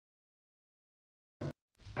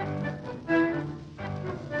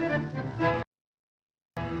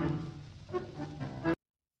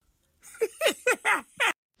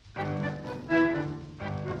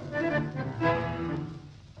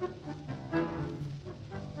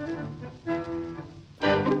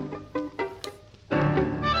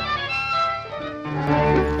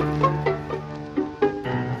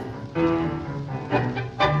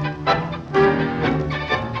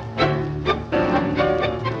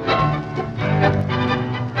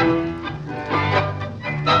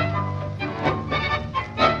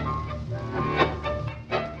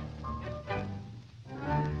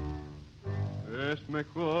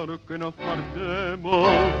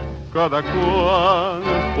cada cual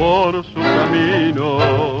por su camino.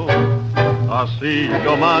 Así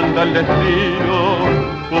lo manda el destino,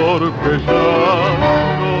 porque ya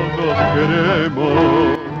no nos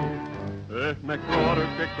queremos. Es mejor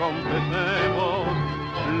que confesemos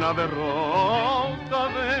la derrota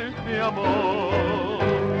de este amor.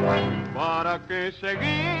 ¿Para qué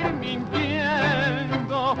seguir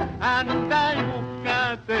mintiendo? Anda y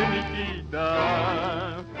búscate, mijita.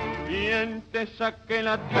 Bien te saqué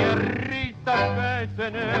la tierrita que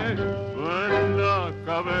tenés en la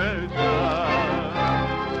cabeza.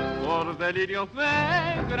 Por delirios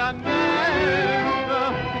de grandeza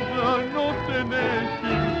ya no tenés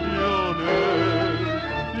ilusiones.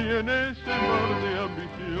 Y en ese mar de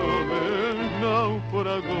ambiciones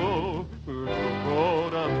naufragó tu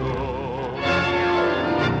corazón.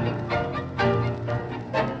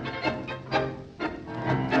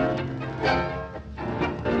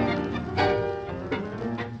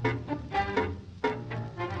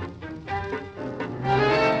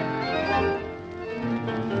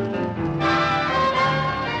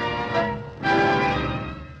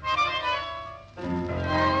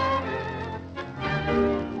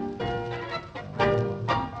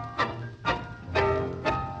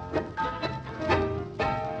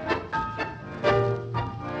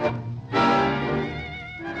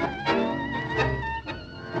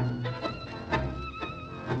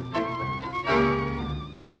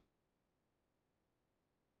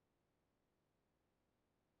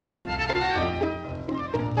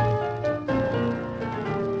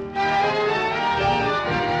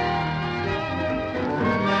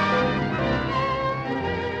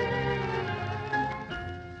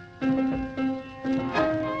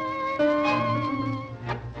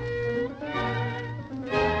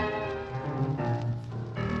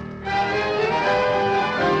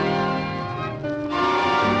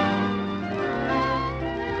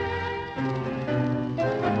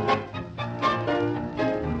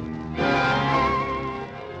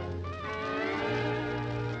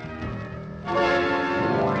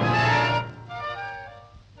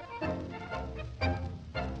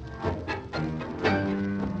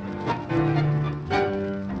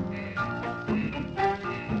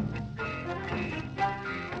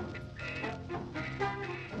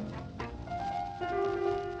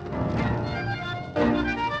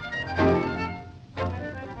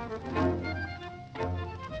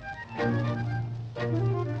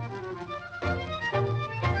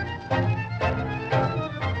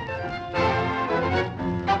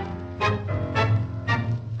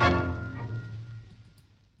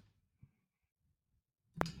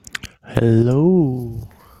 Hello.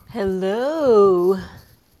 Hello.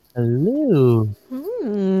 Hello.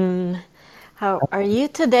 How are you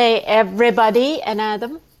today, everybody? And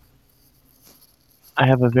Adam? I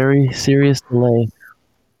have a very serious delay.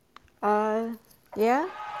 Yeah?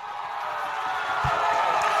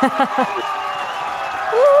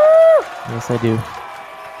 Yes, I do.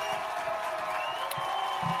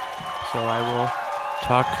 So I will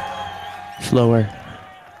talk slower.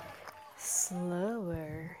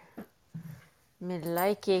 Slower. Me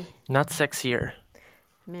likey. Not sexier.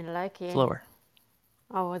 Me likey. Slower.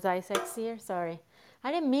 Oh, was I sexier? Sorry.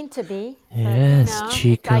 I didn't mean to be. Yes, but,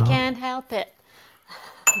 Chico. I can't help it.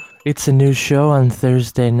 It's a new show on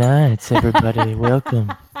Thursday nights, everybody.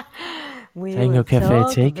 Welcome. We Tango will Cafe talk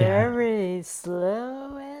Takeout. very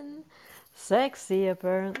slow and sexy,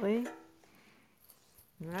 apparently.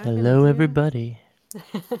 Hello, everybody.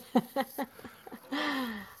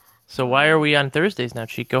 So why are we on Thursdays now,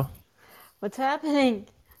 Chico? What's happening?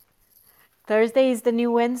 Thursday is the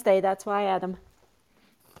new Wednesday. That's why, Adam.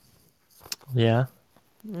 Yeah.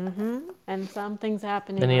 And something's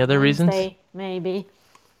happening. Any on other reasons? Wednesday, maybe.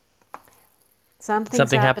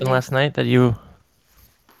 Something happened last night that you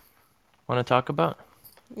want to talk about?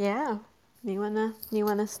 Yeah. You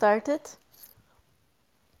wanna start it?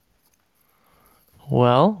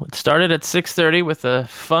 Well, it started at 6:30 with a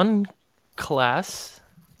fun class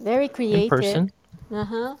Very creative. in person.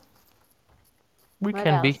 Uh-huh. We What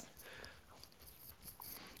can else? be.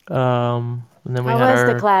 And then we How had was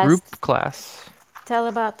the our class? group class. Tell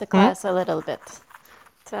about the class a little bit.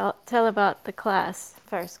 Tell about the class,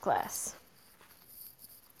 first class.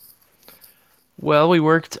 Well, we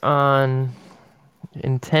worked on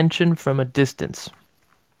intention from a distance,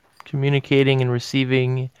 communicating and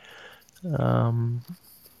receiving,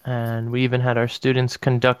 and we even had our students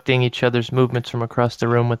conducting each other's movements from across the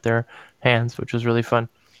room with their hands, which was really fun.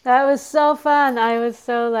 That was so fun. I was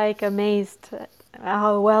so amazed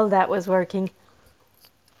how well that was working.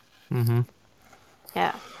 Mm-hmm.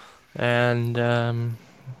 Yeah. And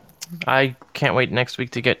I can't wait next week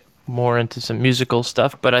to get more into some musical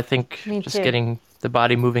stuff, but I think Me just too. getting the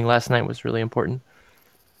body moving last night was really important.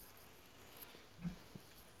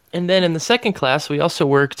 And then in the second class, we also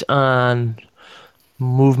worked on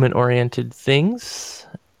movement-oriented things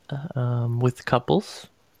with couples.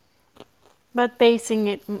 But basing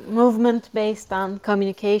it movement based on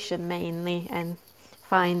communication mainly and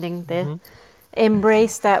finding the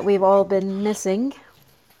embrace that we've all been missing.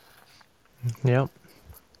 Yep.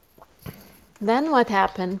 Then what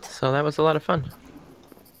happened? So that was a lot of fun.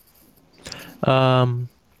 And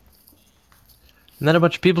then a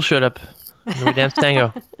bunch of people showed up, and we danced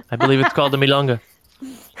tango. I believe it's called the milonga.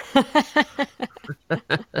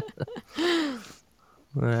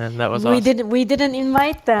 And that was awesome. We didn't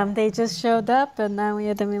invite them. They just showed up and now we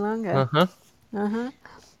had the milonga. Uh-huh. Uh-huh.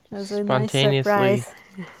 It was a nice Spontaneously.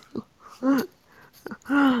 surprise.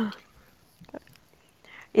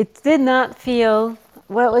 It did not feel.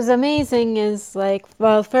 What was amazing is like,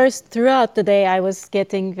 well, first throughout the day I was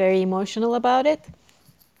getting very emotional about it.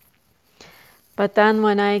 But then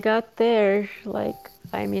when I got there, like,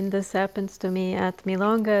 I mean, this happens to me at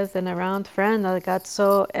milongas and around friends. I got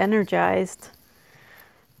so energized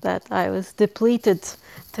that I was depleted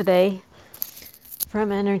today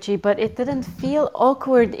from energy, but it didn't feel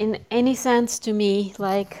awkward in any sense to me.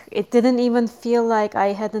 Like, it didn't even feel like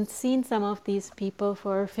I hadn't seen some of these people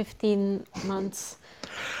for 15 months.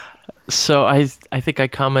 So I think I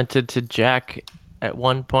commented to Jack at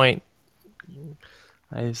one point.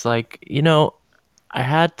 I was like, I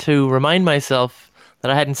had to remind myself that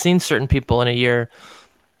I hadn't seen certain people in a year,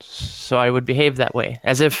 so I would behave that way,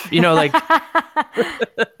 as if like,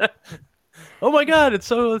 oh my God, it's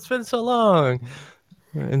been so long,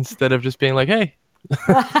 instead of just being like, hey.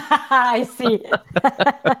 I see.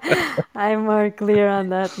 I'm more clear on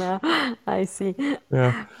that now. I see.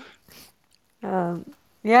 Yeah.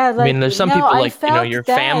 Yeah, I like, mean, there's some people I like felt your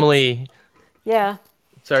that. family. Yeah,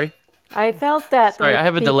 Sorry, I felt that. sorry, I Like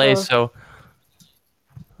have a delay, people.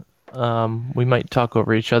 so we might talk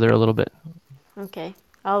over each other a little bit. Okay,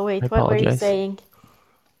 I'll I wait. What were you apologize. saying?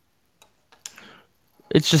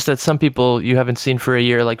 It's just that some people you haven't seen for a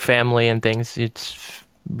year, like family and things. It's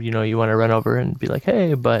you want to run over and be like,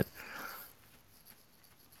 hey, but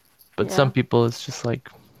Yeah. some people it's just like,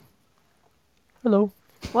 hello.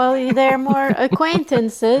 Well, they're more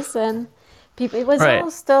acquaintances and people. It was Right.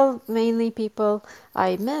 all still mainly people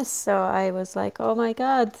I miss. So I was like, oh my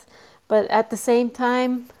God. But at the same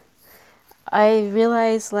time, I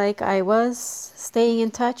realized like I was staying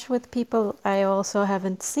in touch with people I also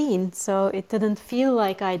haven't seen. So it didn't feel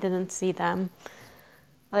like I didn't see them.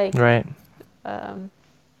 Like, Right.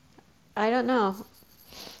 I don't know.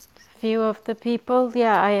 Few of the people,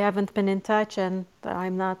 yeah, I haven't been in touch and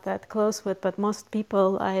I'm not that close with, but most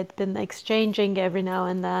people I had been exchanging every now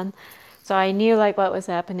and then. So I knew like what was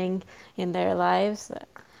happening in their lives.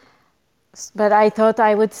 But I thought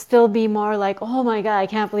I would still be more like, oh my God, I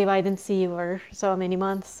can't believe I didn't see you for so many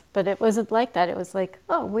months. But it wasn't like that. It was like,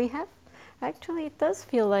 oh, we have, actually, it does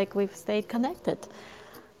feel like we've stayed connected.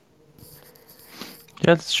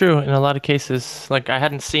 Yeah, that's true. In a lot of cases, like I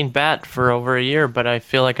hadn't seen Bat for over a year, but I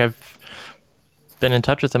feel like I've been in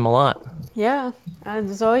touch with him a lot, Yeah. And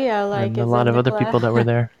Zoya, like, and a is lot in of the other class. people that were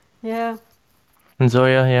there. Yeah. And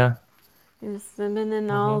Zoya, yeah. Is been in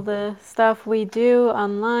all the stuff we do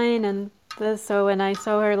online and this. So when I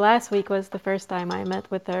saw her last week was the first time I met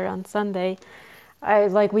with her on Sunday. I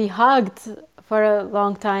like we hugged for a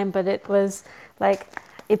long time, but it was like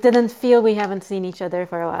it didn't feel we haven't seen each other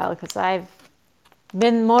for a while because I've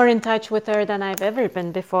been more in touch with her than I've ever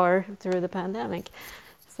been before through the pandemic.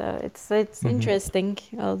 So it's interesting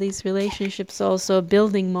all these relationships also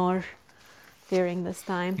building more during this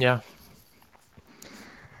time. Yeah.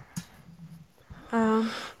 Um,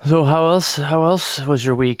 So how else was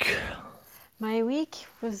your week? My week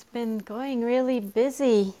has been going really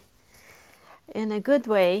busy in a good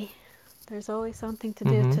way. There's always something to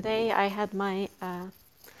do. Today I had my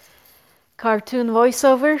cartoon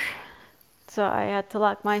voiceover, so I had to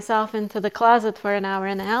lock myself into the closet for an hour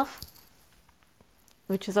and a half,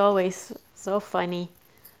 which is always so funny.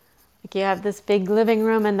 Like you have this big living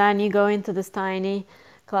room and then you go into this tiny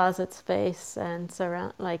closet space and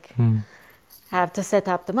surround like have to set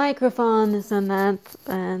up the microphones and that,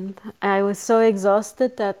 and I was so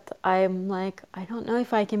exhausted that I'm like, I don't know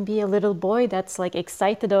if I can be a little boy that's like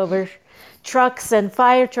excited over trucks and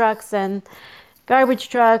fire trucks and garbage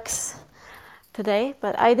trucks today,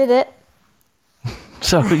 but I did it.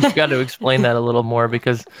 So you got to explain that a little more,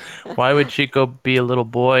 because why would Chico be a little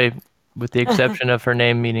boy, with the exception of her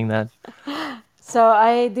name meaning that? So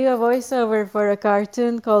I do a voiceover for a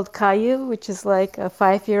cartoon called Caillou, which is like a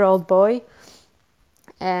 5-year-old boy.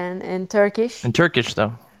 and in Turkish. In Turkish,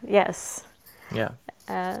 though. Yes. Yeah.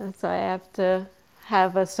 So I have to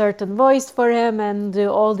have a certain voice for him and do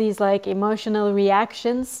all these like emotional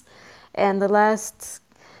reactions. And the last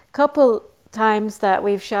couple times that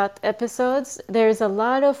we've shot episodes, there's a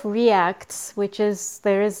lot of reacts, which is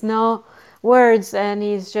there is no words and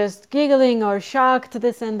he's just giggling or shocked,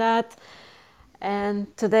 this and that. And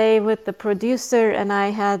today with the producer and I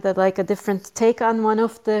had like a different take on one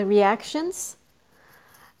of the reactions.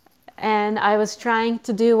 And I was trying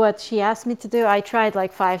to do what she asked me to do. I tried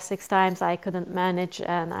like 5-6 times. I couldn't manage,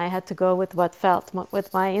 and I had to go with what felt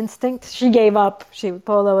with my instinct. She gave up.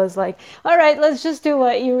 Paula was like, "All right, let's just do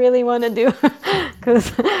what you really want to do,"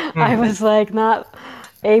 because I was like not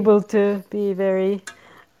able to be very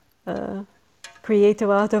creative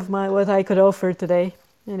out of my what I could offer today.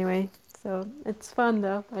 Anyway, so it's fun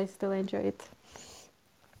though. I still enjoy it.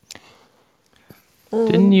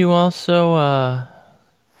 Didn't you also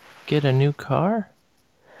get a new car?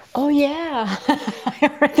 Oh yeah, I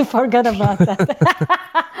already forgot about that.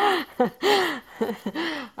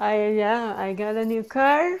 I got a new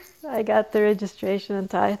car. I got the registration and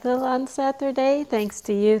title on Saturday, thanks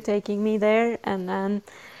to you taking me there, and then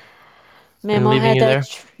Memo leaving had you there?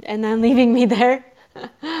 and then leaving me there.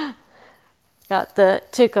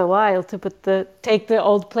 Took a while to take the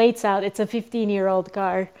old plates out. It's a 15-year-old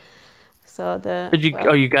car, so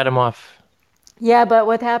You got him off. yeah, but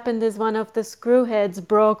what happened is one of the screw heads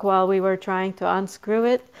broke while we were trying to unscrew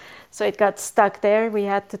it. So it got stuck there. We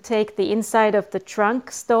had to take the inside of the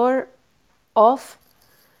trunk door off,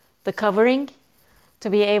 the covering, to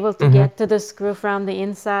be able to get to the screw from the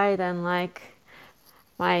inside. And like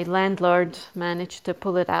my landlord managed to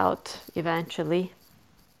pull it out eventually.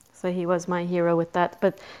 So he was my hero with that.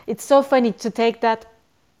 But it's so funny to take that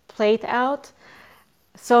plate out.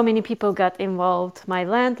 So many people got involved. My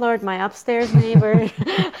landlord, my upstairs neighbor.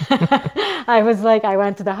 I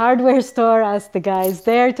went to the hardware store, asked the guys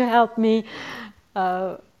there to help me.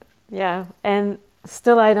 Yeah, and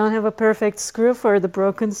still I don't have a perfect screw for the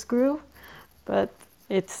broken screw, but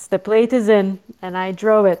the plate is in, and I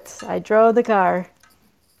drove it. I drove the car.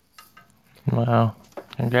 Wow.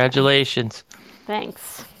 Congratulations.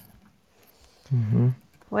 Thanks.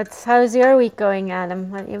 How's your week going,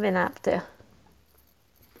 Adam? What have you been up to?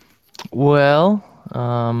 Well,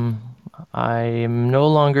 I am no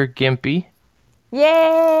longer gimpy.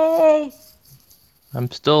 Yay! I'm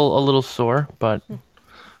still a little sore, but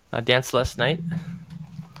I danced last night.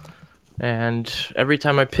 And every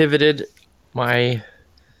time I pivoted, my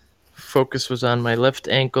focus was on my left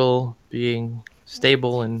ankle being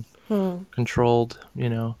stable and controlled,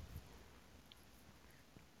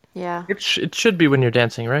 Yeah. It should be when you're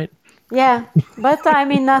dancing, right? Yeah, but I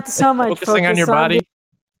mean, not so much Focusing on your body.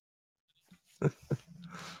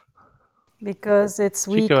 Because it's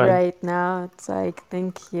weak Chico, right now. It's like, I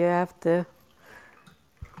think you have to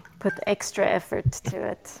put extra effort to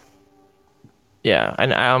it. Yeah,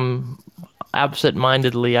 and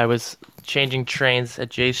absent-mindedly, I was changing trains at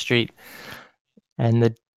J Street, and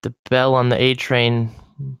the bell on the A train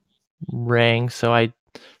rang, so I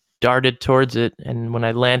darted towards it, and when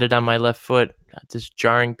I landed on my left foot, this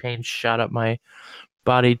jarring pain shot up my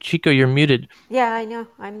body. Chico, you're muted. Yeah, I know.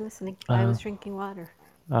 I'm listening. I was drinking water.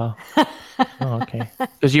 Oh. Oh, okay.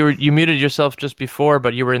 Because you muted yourself just before,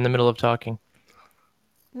 but you were in the middle of talking.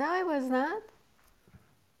 No, I was not.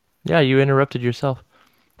 Yeah, you interrupted yourself.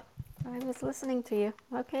 I was listening to you.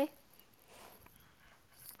 Okay.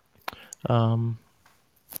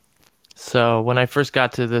 So when I first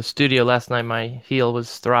got to the studio last night, my heel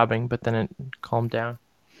was throbbing, but then it calmed down.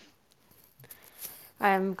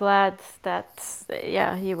 I'm glad that,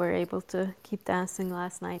 you were able to keep dancing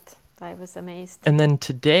last night. I was amazed. And then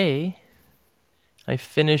today, I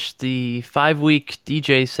finished the 5-week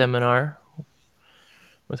DJ seminar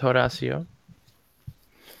with Horacio.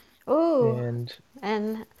 Ooh.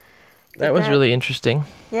 And that was really interesting.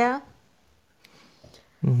 Yeah?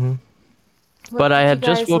 Mm-hmm. But I had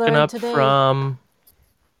just woken up from...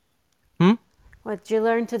 What did you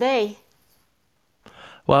learn today?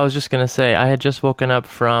 Well, I was just going to say, I had just woken up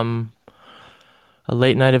from a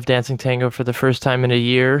late night of dancing tango for the first time in a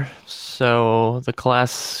year, so the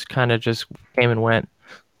class kind of just came and went.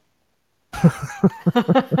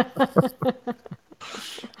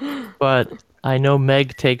 But I know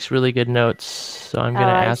Meg takes really good notes, so I'm going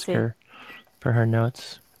to ask her for her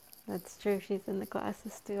notes. That's true. She's in the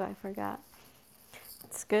classes too. I forgot.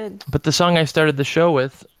 It's good. But the song I started the show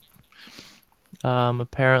with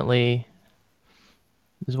apparently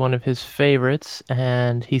is one of his favorites,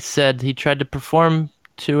 and he said he tried to perform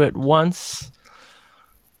to it once,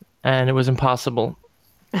 and it was impossible.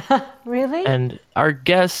 Really? And our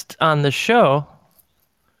guest on the show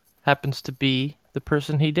happens to be the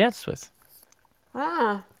person he danced with.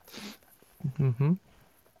 Ah.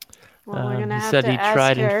 Well, we're gonna He have said to he ask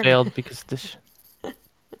tried and her. failed because the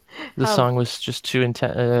How? song was just too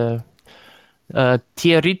intense.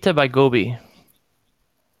 Tierrita by Gobi.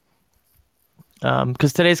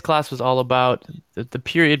 Because today's class was all about the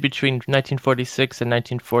period between 1946 and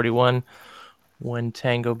 1941 when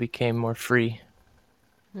tango became more free.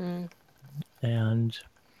 And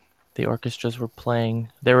the orchestras were playing.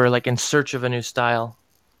 They were like in search of a new style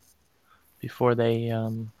before they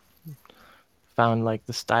found like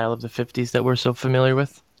the style of the 50s that we're so familiar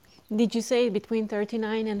with. Did you say between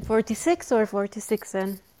 39 and 46 or 46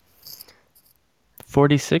 and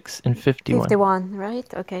 46 and 51. 51,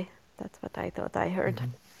 right? Okay, that's what I thought I heard.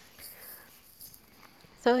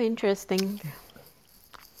 So interesting.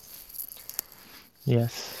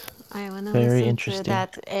 Yes. I want to Very listen to interesting.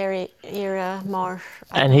 that era more.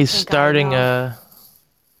 I And don't he's think I starting will.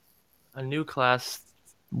 a new class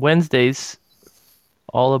Wednesdays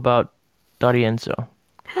all about D'Arienzo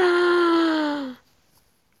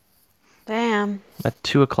Damn, at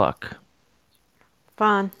 2:00.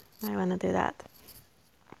 fun. I want to do that.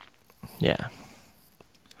 Yeah.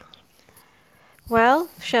 Well,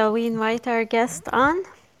 shall we invite our guest on?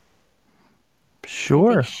 I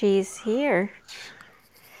Sure. think she's here.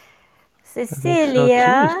 I think so too.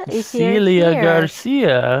 Cecilia, if you're Cecilia here.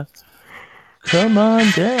 Garcia. Come on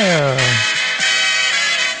down.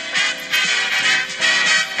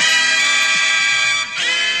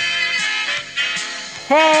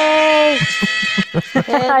 Hey!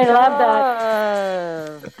 I love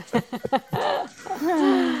that.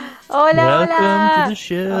 Hola, Welcome to hola. the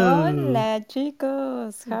show. Hola,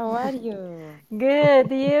 chicos. How are you?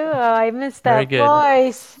 Good, you? Oh, I missed Very that good.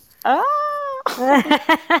 voice. Ah!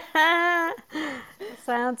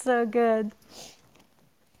 Sounds so good.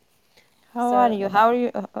 How So- are you?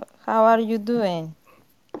 How are you doing?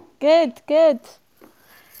 Good, good.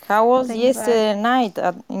 How was Thank yesterday night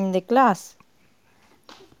in the class?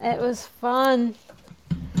 It was fun.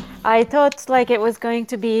 I thought like it was going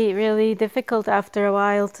to be really difficult after a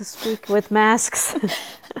while to speak with masks.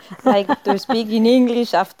 Like to speak in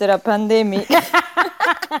English after a pandemic.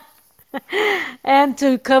 And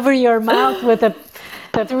to cover your mouth with a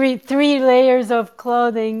three layers of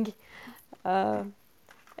clothing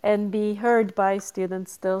and be heard by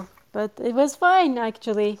students still. But it was fine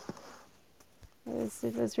actually.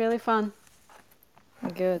 It was really fun.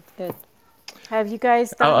 Good, good. Have you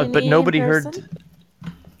guys done any But nobody in heard person?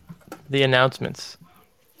 the announcements.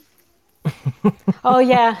 Oh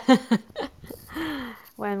yeah.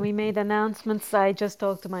 When we made announcements, I just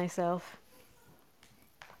talked to myself.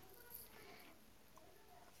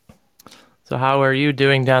 So how are you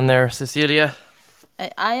doing down there, Cecilia?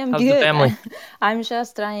 I am How's the good. family? I'm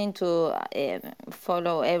just trying to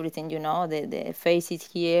follow everything, the faces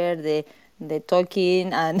here, the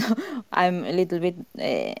talking, and I'm a little bit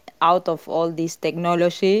out of all this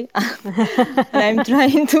technology. And I'm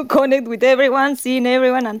trying to connect with everyone, seeing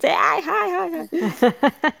everyone, and say hi, hi,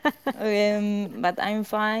 hi. But I'm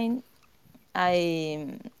fine.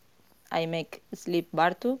 I make sleep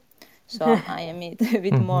bar too, so I am a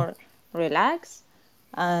bit more relaxed,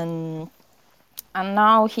 and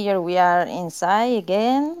now here we are inside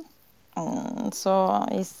again, so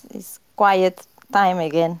it's quiet time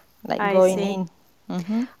again, like I going see. in.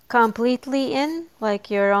 Hmm. Completely in?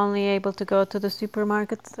 Like you're only able to go to the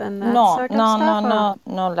supermarkets and that No, sort of no, no, stuff?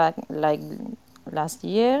 no, no, like last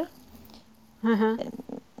year. Uh-huh.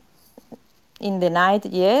 In the night,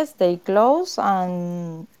 yes, they close,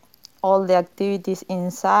 and all the activities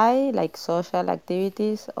inside, like social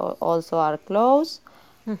activities, also are closed,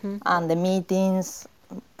 and the meetings,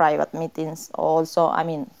 private meetings, also. I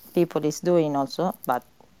mean, people is doing also, but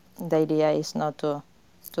the idea is not to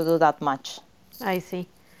do that much. I see.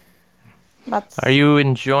 But Are you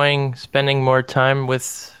enjoying spending more time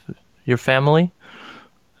with your family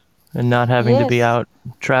and not having to be yes, out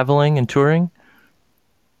traveling and touring?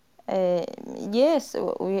 yes,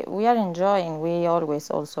 we are enjoying. We always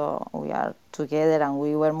also we are together, and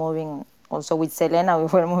we were moving also with Selena. We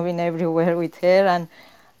were moving everywhere with her,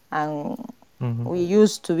 and we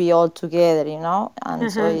used to be all together,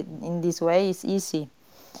 and so in this way it's easy.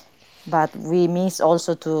 But we miss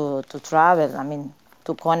also to travel. I mean,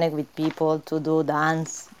 to connect with people, to do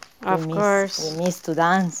dance. Of course. We miss to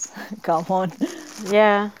dance. Come on.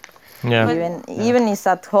 Yeah. Yeah. But- Even it's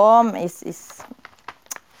at home. Is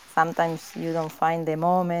sometimes you don't find the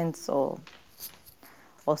moments, or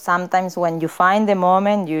sometimes when you find the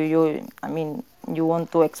moment, you I mean, you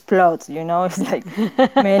want to explode. It's like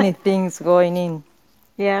many things going in.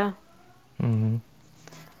 Yeah. Hmm.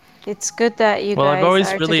 It's good that you Well, I've guys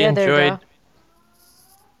always are really together, though. enjoyed.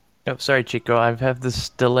 Oh, sorry, Chico. I've had this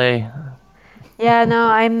delay. Yeah, no,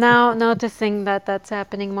 I'm now noticing that that's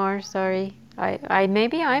happening more. Sorry. I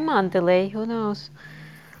maybe I'm on delay. Who knows?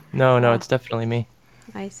 No, no, Oh, it's definitely me.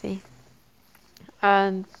 I see.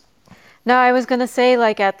 Um, no, I was gonna say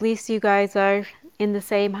like at least you guys are in the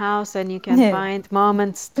same house and you can Yeah. find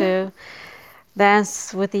moments to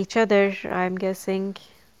dance with each other. I'm guessing,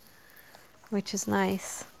 which is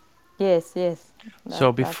nice. Yes, yes,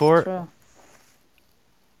 So that's before true.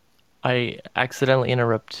 I accidentally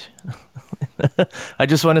interrupt, I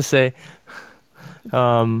just want to say,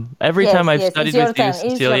 every time Yes, I've yes, it's studied your with you, turn.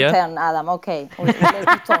 It's your Cecilia. turn, Adam. Okay,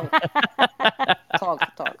 let's talk,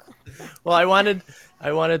 talk, talk. Well, I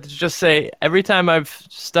wanted to just say, every time I've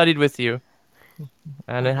studied with you,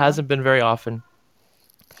 and it Uh-huh. hasn't been very often,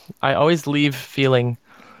 I always leave feeling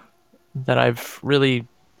that I've really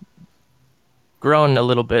grown a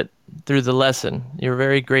little bit through the lesson. You're a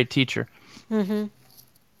very great teacher. Mm-hmm.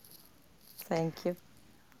 Thank you.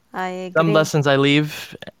 I Some agree. lessons I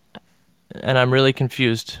leave and I'm really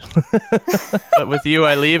confused. But with you,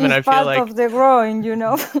 I leave and It's I feel part like, of the growing, you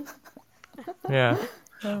know. yeah.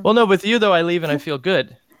 Well, no, with you though, I leave and I feel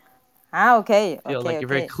good. Ah, okay, Feel okay, like you're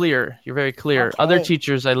very okay, clear. You're very clear. Other okay.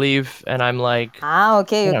 teachers, I leave and I'm like, Ah, I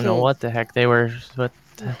okay, don't know okay. what the heck they were. What?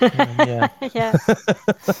 Yeah. Yeah.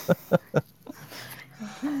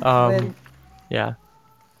 Well, Um. Yeah.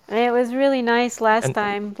 It was really nice last And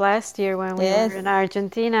time, last year when we were yes. in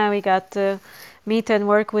Argentina. We got to meet and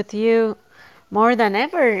work with you more than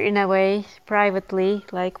ever in a way, privately.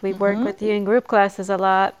 Like we work Mm-hmm. with you in group classes a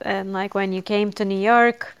lot. And like when you came to New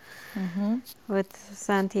York Mm-hmm. with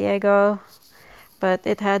Santiago. But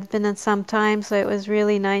it had been some time, so it was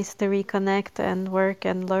really nice to reconnect and work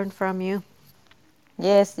and learn from you.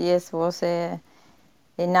 Yes, yes, was a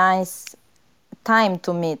nice time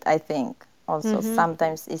to meet, I think. Also, Mm-hmm.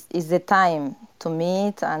 sometimes it's the time to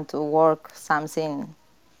meet and to work something,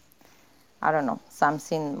 I don't know,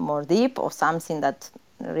 something more deep or something that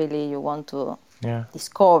really you want to yeah.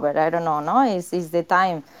 discover. I don't know, no? It's the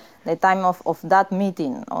time of that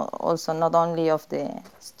meeting. Also, not only of the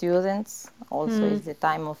students, also Mm. is the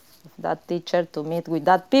time of that teacher to meet with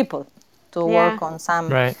that people, to Yeah. work on some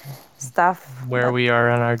Right. stuff Where that we are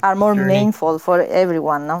on our are more journey. meaningful for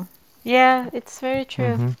everyone, no? Yeah, it's very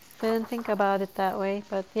true. Hmm. Didn't think about it that way,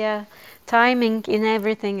 but yeah, timing in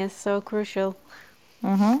everything is so crucial.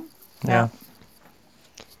 Mm-hmm. Yeah. Yeah.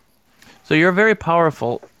 So you're a very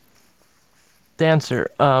powerful dancer.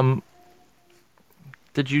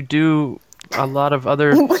 Did you do a lot of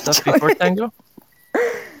other stuff Which before way? tango?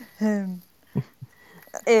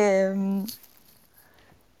 um,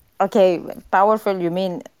 okay, powerful, you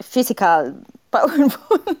mean physical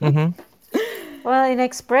powerful? Hmm. Well, in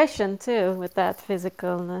expression too, with that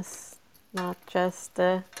physicalness, not just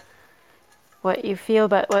what you feel,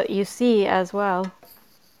 but what you see as well.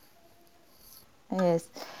 Yes.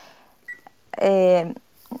 Um,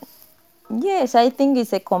 yes, I think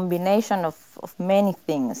it's a combination of many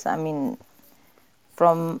things. I mean,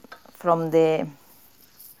 from from the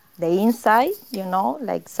inside, you know,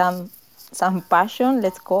 like some passion,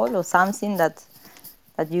 let's call, or something that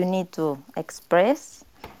you need to express,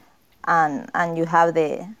 and you have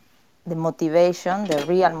the motivation, the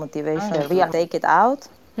real motivation to take it out,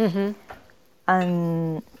 Mm-hmm.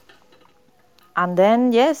 and and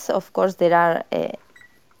then yes, of course there are.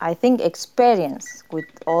 I think experience with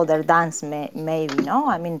other dance maybe, no?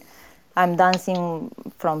 I mean, I'm dancing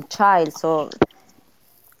from child, so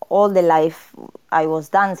all the life I was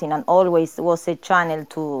dancing and always was a channel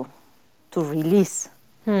to release.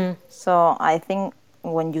 Hmm. So I think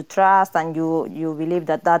when you trust and you believe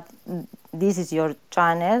that this is your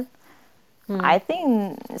channel, Hmm. I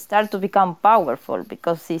think start to become powerful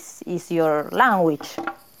because it's your language.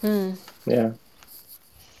 Hmm. Yeah.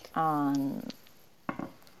 And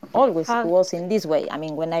always How was in this way. I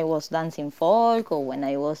mean, when I was dancing folk or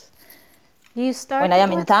you when I started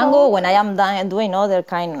am in with tango, when folk? I am doing other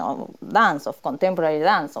kind of dance, of contemporary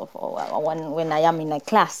dance, or when I am in a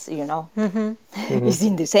class, you know, Mm-hmm. Hmm. it's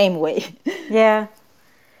in the same way. Yeah.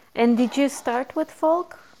 And did you start with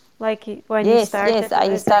folk? Like when you Yes, yes, started I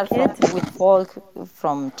as a start kid? with folk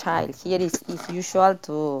from child. Here is usual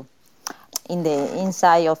to in the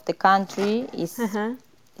inside of the country is Uh-huh.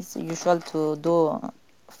 it's usual to do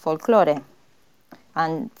folklore,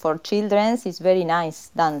 and for children it's very nice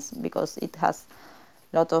dance because it has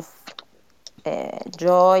lot of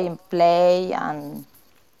joy and play, and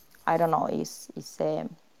I don't know, it's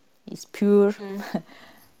pure. Mm.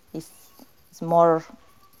 it's, it's more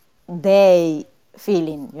day.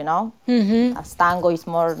 feeling, as tango is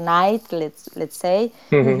more night, let's say.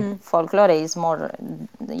 Folklore is more,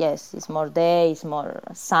 yes, it's more day, it's more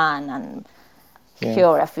sun and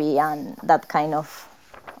geography and that kind of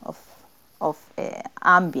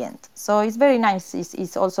ambient. So it's very nice.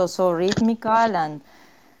 It's also so rhythmical, and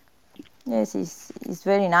yes, it's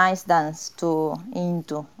very nice dance to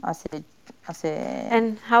into as a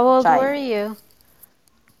And how old were child. you?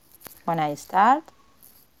 When I start,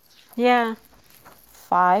 Yeah.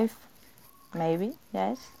 5 maybe,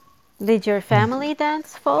 yes. Did your family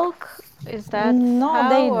dance folk? Is that No, how?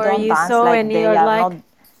 they Or don't you dance saw like and they you're are not. like,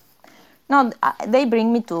 No, they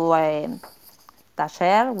bring me to a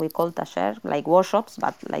taller. We call taller like workshops,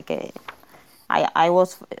 but like I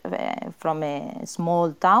was from a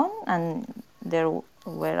small town, and there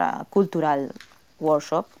were a cultural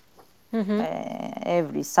workshop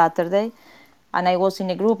every Saturday, and I was in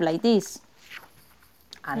a group like this,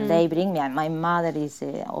 and they bring me. And my mother is,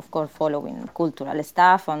 of course, following cultural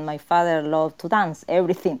stuff, and my father loved to dance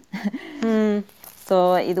everything.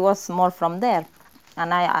 So it was more from there,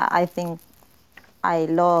 and I think I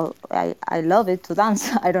love it to dance.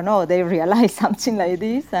 I don't know. They realized something like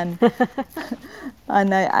this, and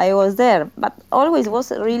I was there, but always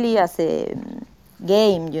was really as a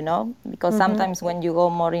game, because sometimes when you go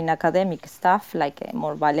more in academic stuff, like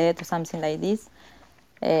more ballet or something like this,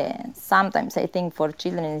 sometimes I think for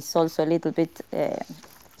children it's also a little bit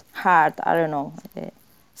hard. I don't know,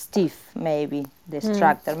 stiff maybe the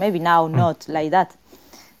structure. Maybe now not like that,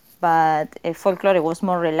 but folklore was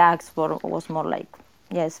more relaxed, was more like,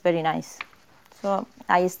 yes, very nice. So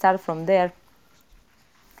I start from there,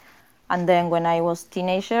 and then when I was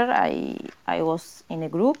teenager, I was in a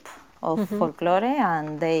group of folklore,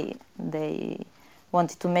 and they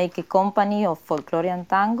wanted to make a company of folklore and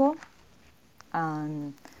tango,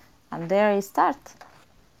 and there I start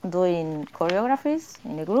doing choreographies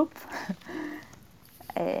in a group.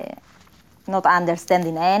 Not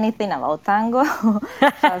understanding anything about tango,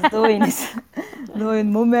 just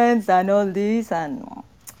doing movements and all this, and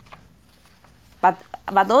but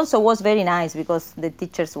also was very nice because the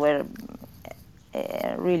teachers were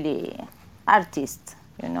really artists,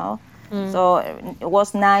 So it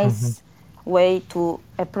was nice way to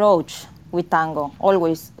approach with tango.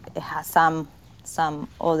 Always has some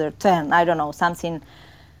other turn. I don't know, something.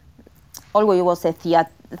 Always was a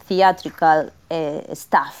theatrical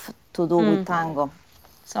stuff to do with tango.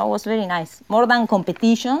 So it was very nice. More than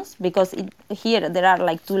competitions, because here there are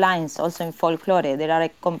like two lines also in folklore. There are a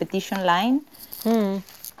competition line,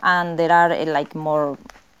 and there are like more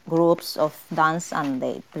groups of dance, and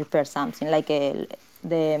they prepare something like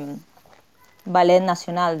the Ballet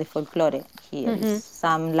Nacional de Folklore. Here is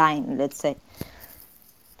some line, let's say.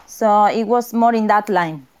 So it was more in that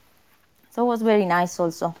line. So it was very nice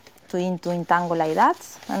also to in tango like that.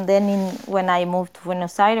 And then when I moved to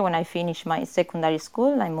Buenos Aires, when I finished my secondary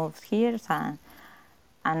school, I moved here,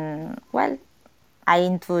 and well, I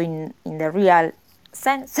into in the real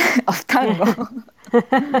sense of tango.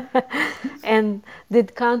 and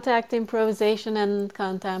did contact improvisation and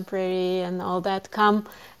contemporary and all that come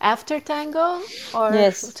after tango or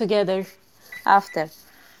Yes, together? after,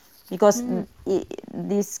 because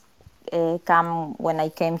this come when I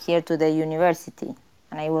came here to the university,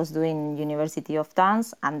 and I was doing University of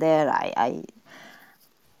Dance, and there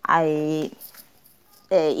I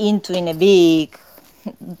into in a big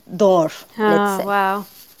door, let's Oh, say. wow.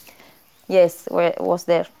 Yes, where was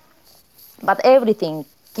there, but everything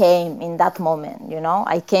came in that moment.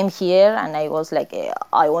 I came here and I was like,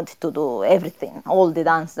 I wanted to do everything, all the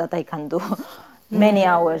dance that I can do. Many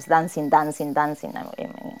hours dancing. I mean,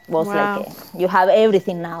 it was like, Wow. you have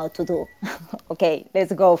everything now to do. Okay,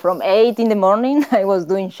 let's go. From 8 in the morning I was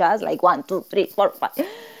doing jazz, like 1, 2, 3, 4, 5,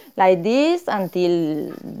 like this,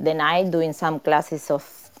 until the night doing some classes of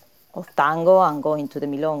tango and going to the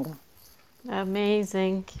milonga.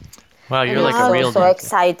 Amazing. Wow, And you're like Yes, a how, real so dancer.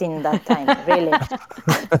 exciting that time, really.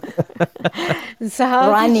 so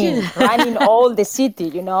how did you? running all the city,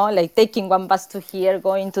 like taking one bus to here,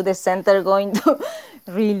 going to the center, going to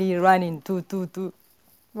really running two.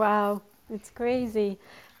 Wow, it's crazy.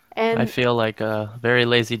 I And feel like a very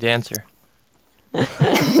lazy dancer.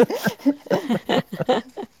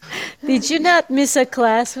 did you not miss a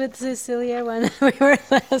class with Cecilia when we were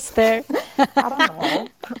last there? I don't know.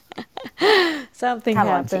 Something Come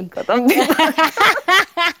on, happened. Chico, don't be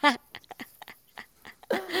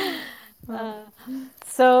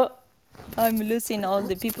So, I'm losing all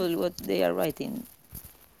the people what they are writing.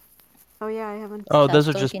 oh yeah, I haven't. Oh, Stop those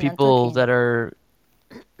are just talking and people talking. that are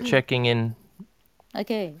checking in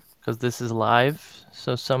Okay. because this is live.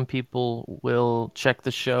 So some people will check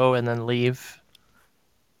the show and then leave.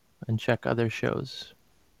 and check other shows.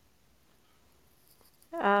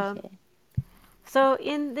 Um, so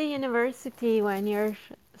in the university, when you're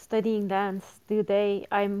studying dance, do they?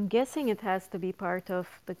 I'm guessing it has to be part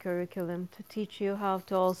of the curriculum to teach you how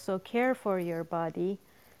to also care for your body.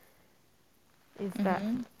 Is that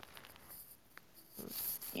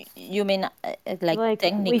You mean like like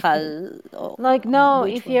if technical? Or like no, which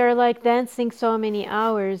if one? you're like dancing so many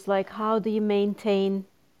hours, like how do you maintain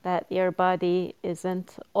that your body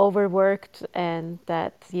isn't overworked and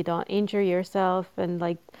that you don't injure yourself and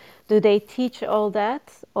like do they teach all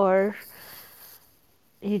that or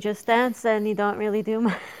you just dance and you don't really do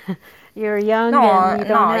much. You're young and No, you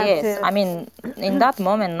don't no, have yes. to. I mean, in that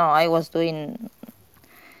moment, no, I was doing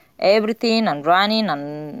everything and running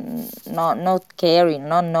and not caring,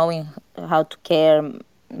 not knowing how to care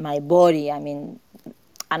my body. I mean,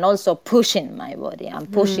 and also pushing my body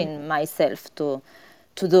and pushing myself to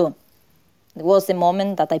do. It was the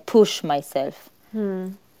moment that I pushed myself.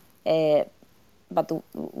 Uh, but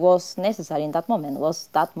was necessary in that moment, was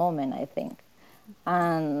that moment, I think.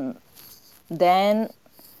 And then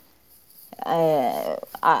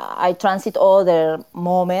I transit other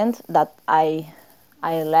moment that I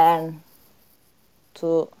learn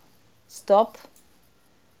to stop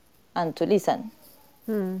and to listen.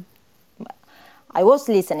 I was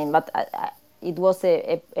listening, but it was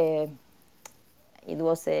it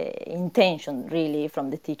was a intention really from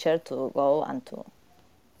the teacher to go and to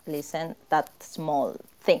listen that small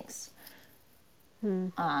things.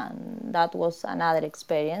 And that was another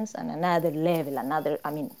experience and another level, another,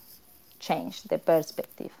 I mean, changed the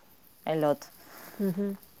perspective a lot.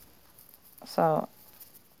 So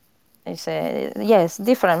it's yes,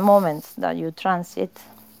 different moments that you transit.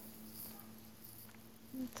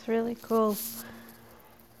 It's really cool.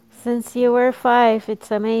 Since you were 5,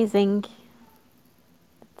 it's amazing.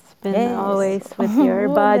 It's been Yes, always with your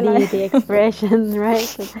all the body, life. the expression,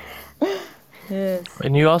 right? Yes.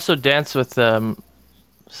 And you also dance with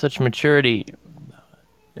such maturity.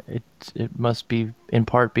 It it must be in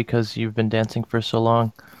part because you've been dancing for so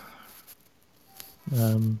long.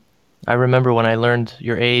 I remember when I learned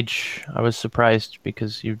your age, I was surprised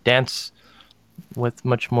because you dance with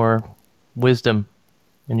much more wisdom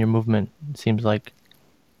in your movement. It seems like,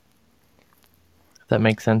 if that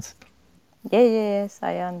makes sense. Yeah, yes,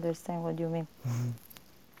 I understand what you mean.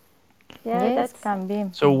 Yeah, Yes, that's can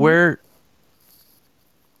be. So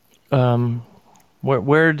um,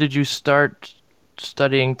 where did you start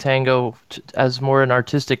studying tango as more an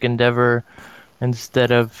artistic endeavor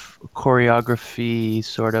instead of choreography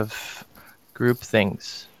sort of group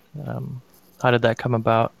things? How did that come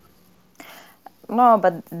about? No,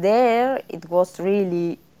 but there it was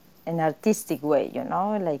really an artistic way, you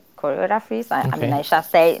know, like choreographies. I mean, Okay. I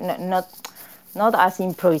just say not as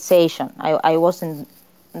improvisation. I wasn't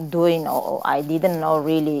doing, or I didn't know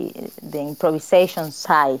really the improvisation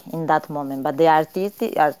side in that moment, but the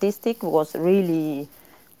artistic was really,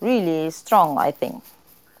 really strong, I think.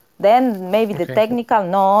 Then maybe the Okay. technical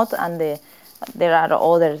not, and there are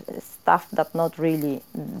other stuff that not really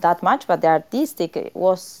that much, but the artistic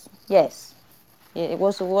was yes, it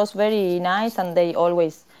was very nice, and they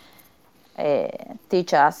always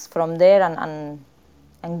teach us from there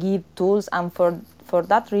and give tools, and for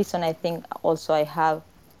that reason, I think also I have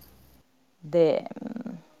the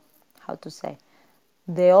how to say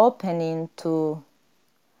the opening to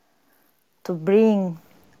bring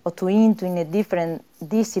or to into in a different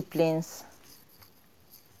disciplines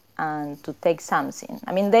and to take something.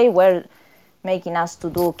 I mean, they were making us to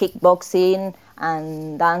do kickboxing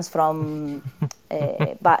and dance from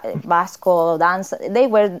Basco dance. They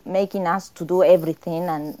were making us to do everything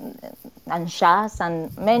and jazz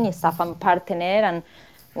and many stuff and partener and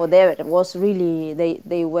whatever. It was really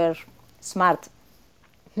they were smart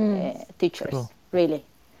teachers, Cool. really.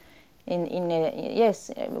 Yes,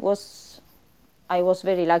 it was. I was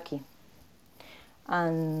very lucky,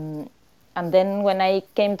 and then when I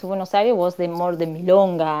came to Buenos Aires was the more the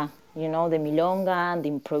milonga, you know, the milonga and the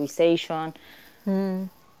improvisation,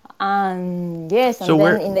 and yes, So and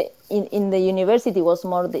then where in the university was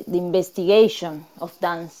more the investigation of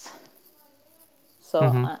dance.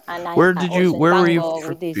 So and where I did you also in where were you tango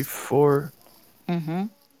with this. before?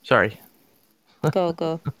 Sorry. Go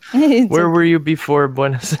go, it's Where were okay. you before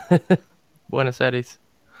Buenos Buenos Aires?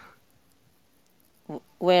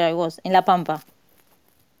 Where I was in La Pampa.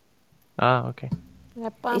 Ah, okay. La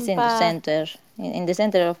It's in the Pampa. center, in the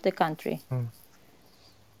center of the country.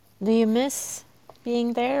 Do you miss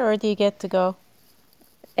being there or do you get to go?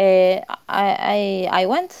 I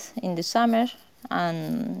went in the summer,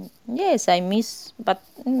 and yes, I miss, but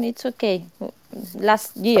it's okay.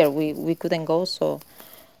 Last year we couldn't go,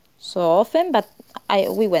 so often, but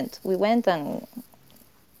we went and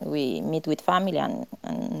we meet with family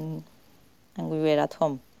and we were at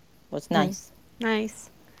home. It was nice. Nice.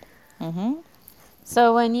 Hmm.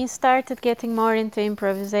 So when you started getting more into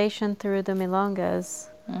improvisation through the milongas,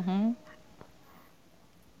 Hmm.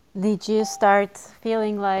 did you start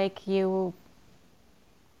feeling like you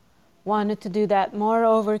wanted to do that more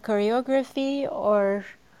over choreography, or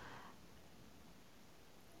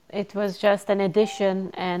it was just an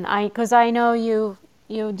addition? And because I know you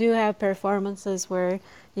do have performances where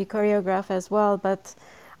you choreograph as well, but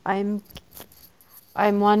I'm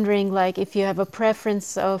I'm wondering like if you have a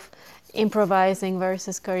preference of improvising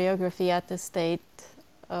versus choreography at the state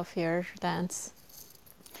of your dance.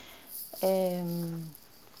 Um,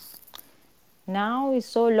 Now it's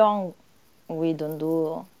so long we don't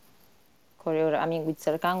do choreography. I mean, with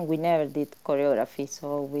Serkan, we never did choreography,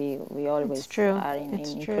 so we It's always true. are in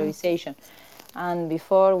It's true. improvisation. And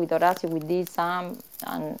before with Horacio, we did some,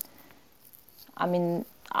 and I mean,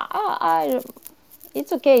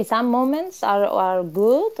 it's okay. Some moments are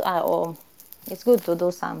good, or it's good to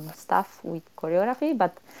do some stuff with choreography,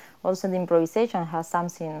 but also the improvisation has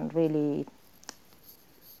something really,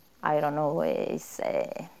 I don't know, it's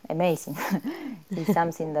amazing. It's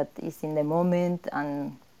something that is in the moment,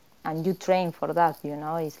 and you train for that.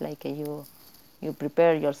 It's like you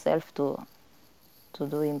prepare yourself to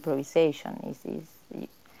do improvisation.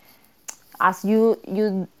 As you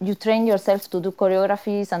train yourself to do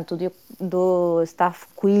choreographies and to do stuff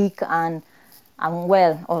quick and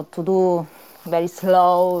well, or to do very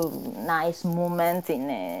slow, nice movement in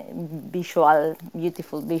a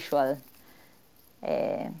beautiful visual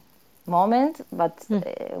uh, moment. But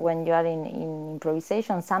when you are in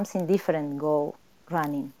improvisation, something different go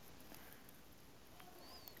running.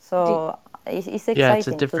 Do, So it's Yeah, it's a exciting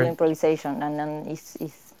to do different. improvisation, and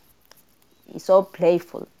it's so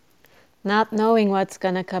playful. not knowing what's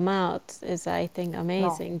gonna come out is, I think, No.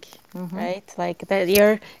 amazing, right? Like that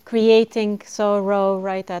you're creating so raw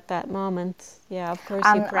right at that moment. Yeah, of course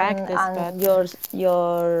you practice, but And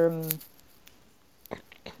your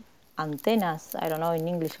antennas, I don't know in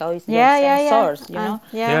English how is, your yeah. sensors, Yeah,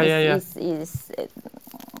 Yeah, yeah, yeah.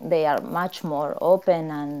 they are much more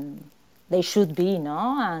open, and they should be,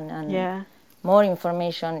 no, and yeah. more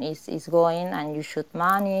information is going, and you should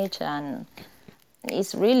manage, and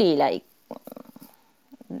it's really like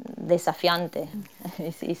desafiante.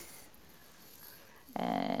 It's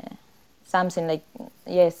something like,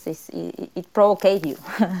 yes, it provocates you.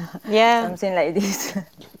 Yeah. Something like this.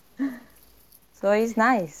 So it's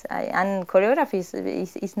nice. And choreography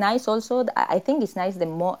is nice also. I think it's nice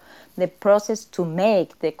the process to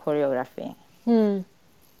make the choreography.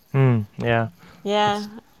 Yeah. Yeah. That's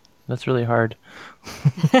that's really hard.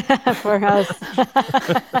 For us.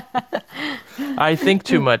 I think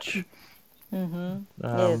too much.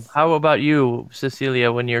 Yes. How about you,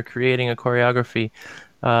 Cecilia, when you're creating a choreography?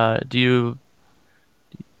 Do you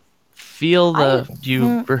I do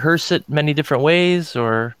you rehearse it many different ways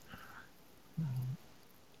or?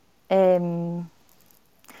 um,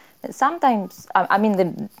 sometimes I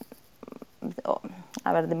mean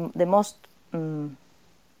the most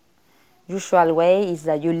usual way is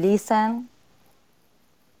that you listen,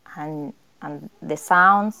 and the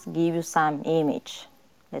sounds give you some image,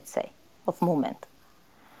 let's say, of movement.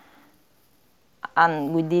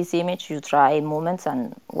 And with this image you try movements,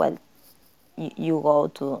 and well, you go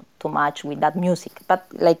to match with that music. But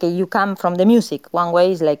like you come from the music. One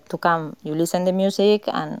way is like to come, you listen the music,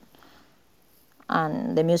 and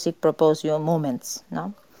the music propose you movements,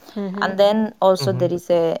 no. And then also Mhm. there is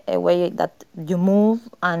a way that you move,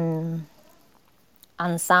 and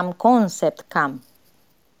some concept come,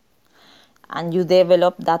 and you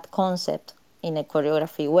develop that concept in a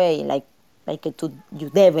choreography way, like to you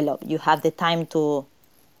develop, you have the time to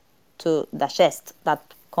digest that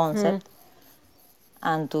concept,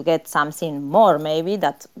 and to get something more, maybe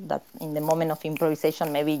that in the moment of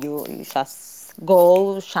improvisation maybe you just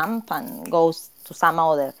go jump and goes to some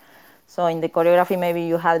other. So in the choreography maybe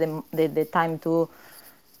you have the time to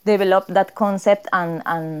develop that concept,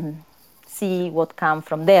 and see what comes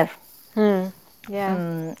from there. Yeah.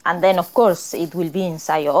 And then of course it will be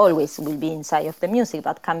inside, always will be inside of the music,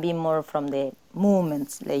 but can be more from the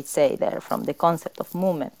movements, let's say, there, from the concept of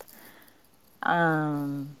movement.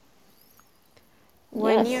 um,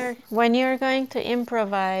 When yes. you're going to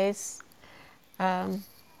improvise, um,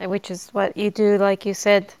 which is what you do, like you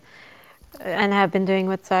said, and have been doing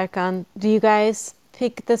with Sarkan, do you guys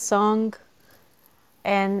pick the song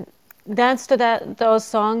and dance to those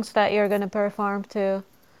songs that you're going to perform to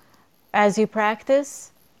as you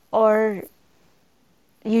practice, or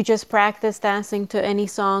You just practice dancing to any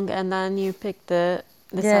song and then you pick the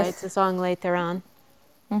decides Yes. the song later on.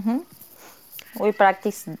 We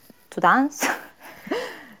practice to dance.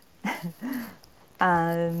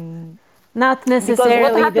 um, Not because what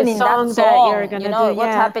necessarily the happened in that song that you're song, you gonna do, know, what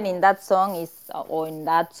yeah. happened in that song is, or in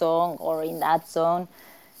that song, or in that song.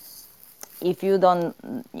 If you don't,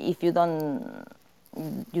 if you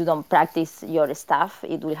don't practice your stuff,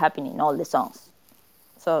 it will happen in all the songs.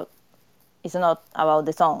 So it's not about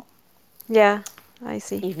the song. Yeah, I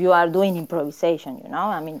see. If you are doing improvisation, you know,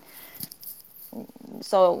 I mean,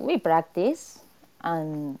 so we practice,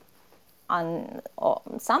 and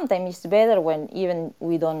sometimes it's better when even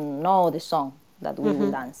we don't know the song that we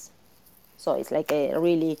will dance. So it's like a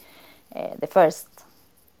really the first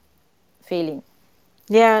feeling.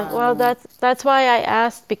 Yeah, well, Um, that's why I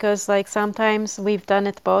asked, because like sometimes we've done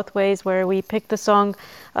it both ways where we pick the song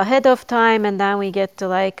ahead of time and then we get to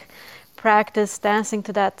like practice dancing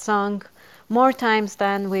to that song more times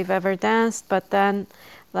than we've ever danced. But then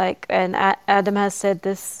like, and Adam has said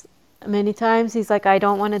this many times, he's like, I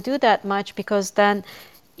don't want to do that much, because then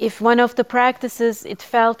if one of the practices it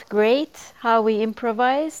felt great how we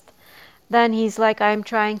improvised, then he's like, I'm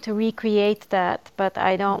trying to recreate that, but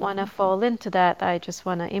I don't want to fall into that. I just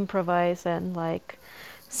want to improvise and like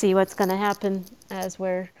see what's going to happen as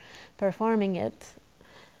we're performing it.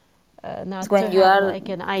 Not to when you have are, like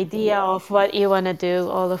an idea of what you want to do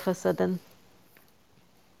all of a sudden.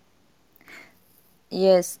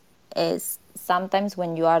 yes, as sometimes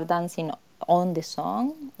when you are dancing on the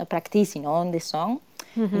song, practicing on the song,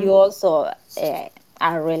 you also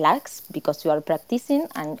are relaxed because you are practicing,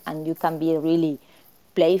 and you can be really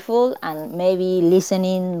playful and maybe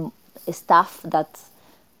listening stuff that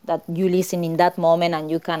you listen in that moment, and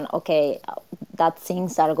you can, okay, that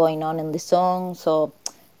things are going on in the song. So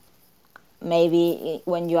maybe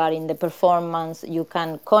when you are in the performance you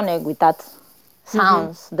can connect with that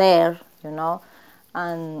sounds there, you know.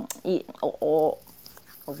 And or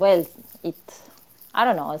well, it, I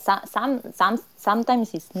don't know,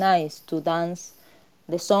 sometimes it's nice to dance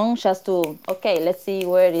the song just to, okay, let's see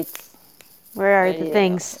where it's, Where are where the it,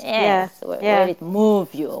 things? Yeah, yes, where yeah, it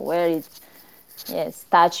move you, where it, yes,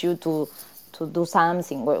 touch you to do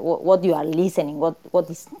something, what you are listening,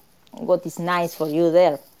 what is nice for you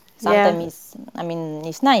there. yeah, Sometimes it's, I mean,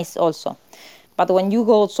 it's nice also, but when you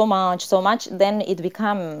go so much, then it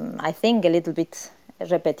become, I think, a little bit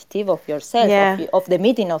repetitive of yourself, yeah, of the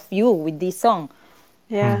meeting of you with this song.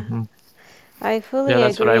 yeah. I Yeah, fully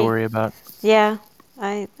that's what I agree. worry about. Yeah,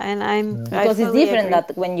 I Because it's fully different agree.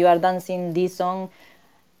 that when you are dancing this song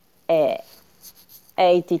uh,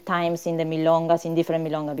 80 times in the milongas, in different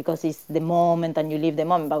milongas, because it's the moment and you live the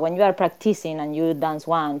moment. But when you are practicing and you dance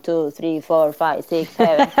 1, 2, 3, 4, 5, 6,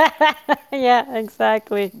 7, Yeah,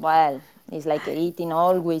 exactly. well, it's like eating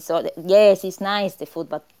always. So, yes, it's nice, the food,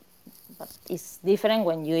 but it's different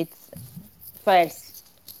when you eat first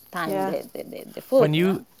time Yeah. the food, When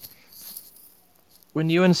you know?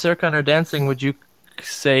 you and Serkan are dancing, would you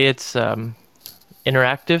say it's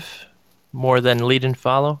interactive more than lead and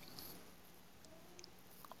follow?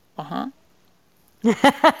 Uh-huh.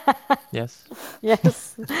 Yes.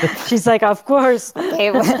 Yes. She's like, of course.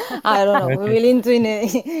 Okay, well, I don't know. We Okay. will into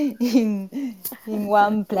in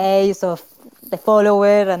one place of the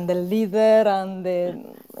follower and the leader and the,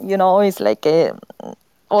 you know, it's like a,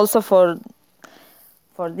 also for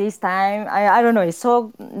this time, I don't know, it's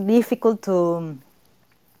so difficult to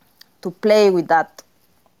play with that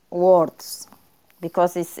words,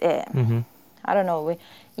 because it's Hmm. I don't know,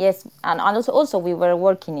 yes, and also we were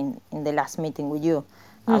working in the last meeting with you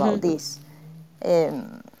about this.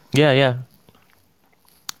 um, Yeah, yeah.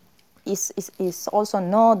 is also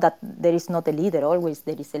know that there is not a leader. Always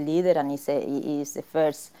there is a leader, and is uh,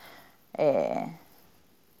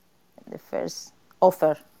 the first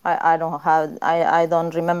offer. I don't have, I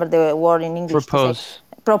don't remember the word in English to say,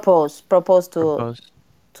 Propose. propose Propose.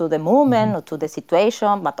 to the Hmm. movement or to the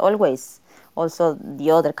situation, but always also the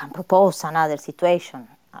other can propose another situation.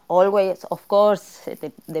 Always, of course,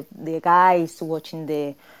 the guy is watching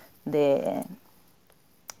the the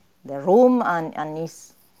room, and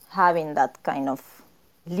is having that kind of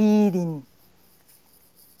leading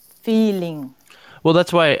feeling. Well,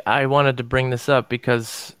 that's why I wanted to bring this up,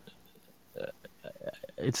 because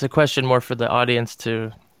it's a question more for the audience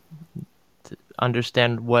to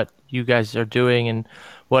understand what you guys are doing, and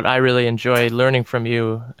what I really enjoy learning from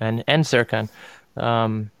you and Serkan.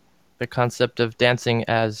 Um, the concept of dancing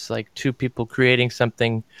as like two people creating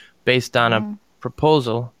something based on a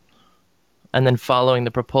proposal, and then following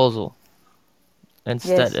the proposal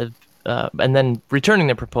instead Yes, of and then returning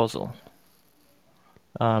the proposal,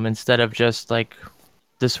 instead of just like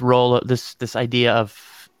this role, this idea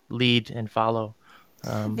of lead and follow.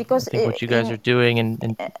 I Because think what you guys are doing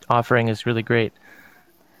and offering is really great.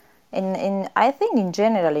 in I think in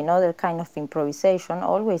general in other kind of improvisation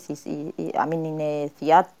always is I mean in a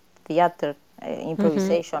theater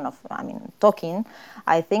improvisation of I mean talking,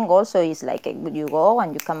 I think also is like you go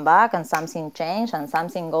and you come back and something change and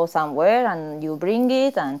something goes somewhere and you bring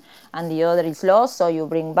it and the other is lost, so you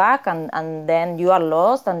bring back and then you are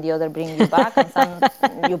lost and the other bring you back and some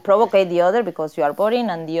you provocate the other because you are boring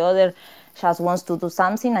and the other just wants to do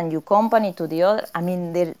something and you company to the other. I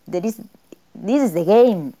mean there is this is the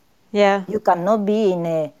game. Yeah. You cannot be in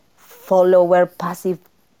a follower passive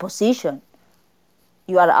position.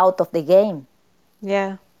 You are out of the game.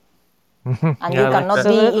 Yeah. And Yeah, you I like cannot that.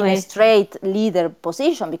 be in a Absolutely. straight leader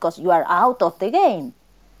position because you are out of the game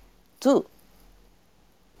too.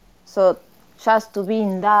 So just to be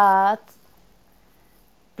in that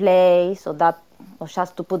place or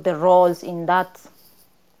just to put the roles in that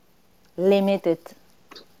limited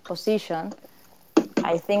position,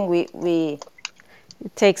 I think we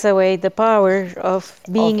It takes away the power of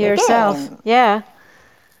being of the yourself. game. Yeah.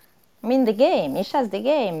 I mean, the game, it's just the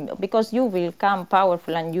game because you will come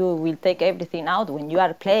powerful and you will take everything out when you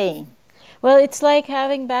are playing. Well, it's like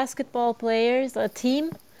having basketball players, a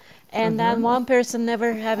team, and then one person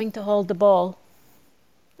never having to hold the ball.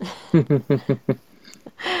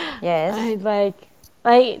 Yes. I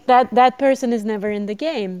like that person is never in the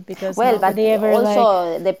game because Well, but nobody ever like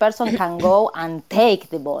also the person can go and take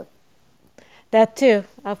the ball. that too,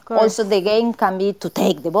 of Also, course. the game can be to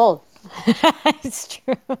take the ball, It's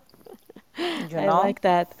true. you I know? like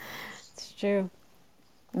that. It's true.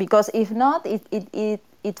 Because if not,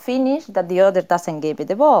 it finished that the other doesn't give it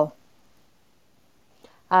the ball.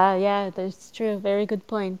 Yeah, that's true. Very good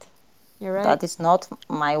point. You're right. That is not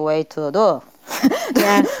my way to do.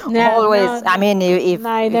 Yeah. No, Always, I no, mean, if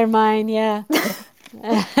neither mine. Yeah.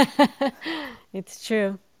 It's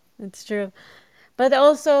true. It's true. But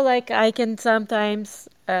also, like, I can sometimes,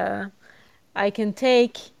 I can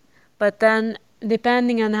take, but then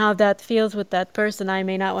depending on how that feels with that person, I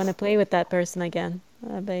may not want to play with that person again,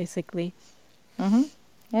 basically.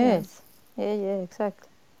 Yeah. yes, yeah, exactly.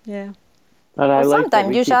 Yeah. But I But like that sometimes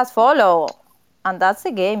we you keep just follow, and that's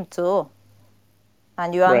the game too.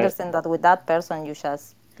 And you right. understand that with that person, you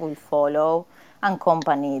just will follow and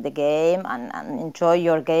accompany the game and enjoy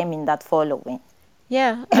your game in that following.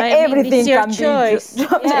 Yeah. I mean, it's Everything your can be choice.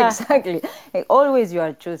 Yeah. exactly. Always you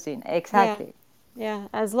are choosing Yeah. exactly, Yeah.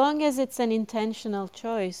 As long as it's an intentional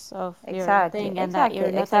choice of your exactly, thing and that exactly,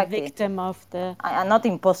 you're not a exactly. victim of the. And not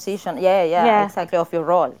in position. Yeah, yeah, Yeah. exactly of your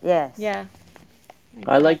role. Yes. Yeah.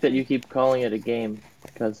 I like that you Exactly. keep calling it a game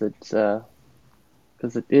because it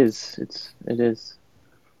is.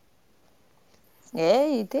 Yeah,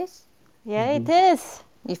 it is. Yeah, it is.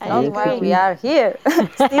 If I It not, is why we agree. tricky. are here,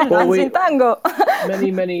 still Well, dancing tango.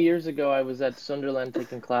 many years ago I was at Sunderland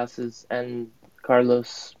taking classes and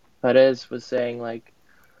Carlos Perez was saying like,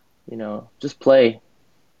 just play.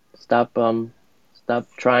 Stop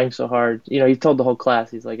trying so hard. He told the whole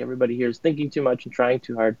class, he's like, everybody here is thinking too much and trying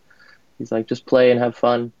too hard. He's like, just play and have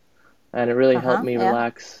fun. And it really helped me Yeah,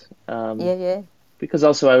 relax. yeah, yeah. Because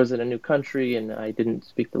also I was in a new country and I didn't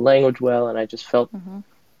speak the language well and I just felt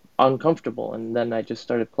uncomfortable. And then I just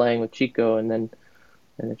started playing with Chico and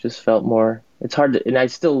it just felt more, it's hard to, and I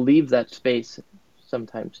still leave that space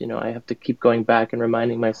sometimes, I have to keep going back and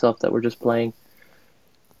reminding myself that we're just playing.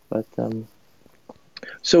 But,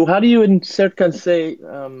 so how do you in Serkan say,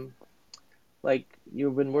 like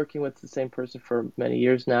you've been working with the same person for many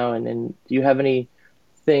years now, and do you have any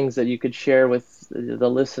things that you could share with the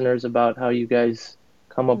listeners about how you guys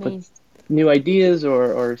come I up with mean, new ideas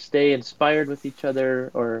or stay inspired with each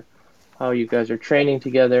other or how you guys are training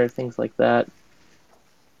together, things like that?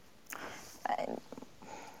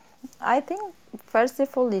 I think first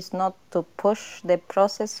of all is not to push the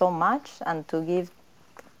process so much and to give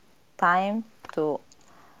time to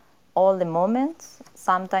all the moments.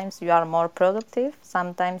 Sometimes you are more productive,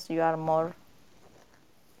 sometimes you are more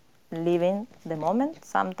living the moment,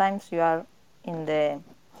 sometimes you are in the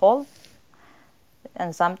hole,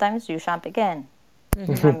 and sometimes you jump again.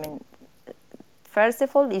 I mean, first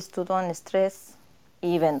of all is to don't stress,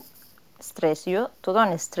 even stress you, to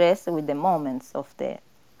don't stress with the moments of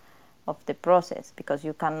the process because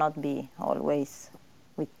you cannot be always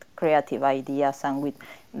with creative ideas and with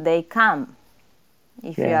they come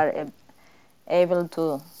if you Yeah. are able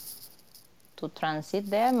to transit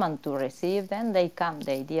them and to receive them, they come,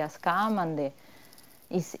 the ideas come, and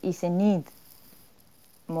is a need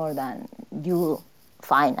more than you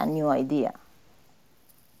find a new idea,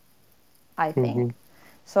 I think. Hmm.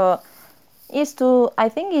 So is to, I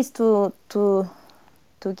think, is to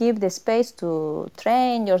give the space to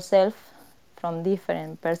train yourself from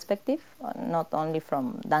different perspective, not only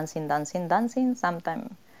from dancing.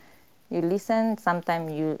 Sometimes you listen,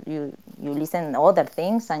 sometimes you listen other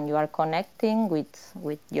things, and you are connecting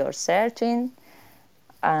with your searching.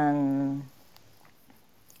 And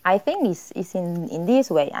I think it's in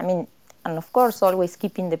this way. I mean, and of course always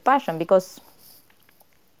keeping the passion, because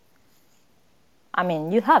I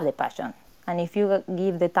mean, you have the passion, and if you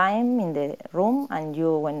give the time in the room, and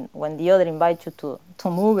you, when the other invites you to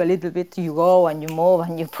move a little bit, you go and you move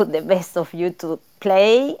and you put the best of you to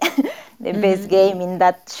play the best game in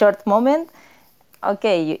that short moment.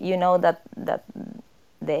 Okay, you know that the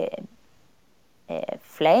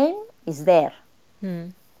flame is there.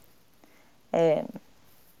 Um,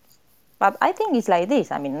 but I think it's like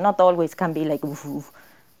this. I mean, not always can be like, woof, woof.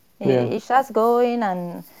 Yeah. It's just going,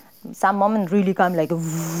 and some moments really come like,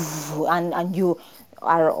 woof, and you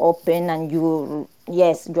are open, and you,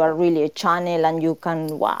 yes, you are really a channel, and you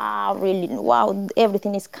can, wow, really, wow,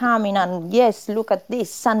 everything is coming, and yes, look at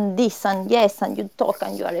this, and yes, and you talk,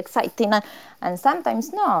 and you are excited, and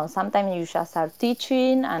sometimes no, sometimes you just are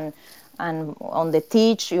teaching, and on the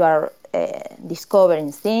teach you are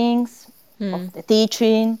discovering things of the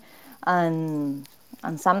teaching, and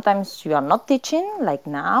sometimes you are not teaching like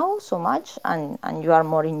now so much, and you are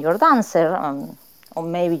more in your dancer, or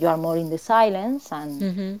maybe you are more in the silence,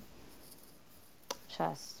 and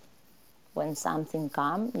just when something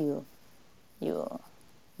comes, you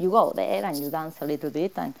you go there and you dance a little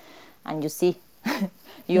bit, and you see,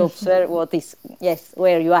 you observe what is, yes,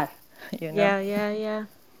 where you are, you know. Yeah, yeah, yeah.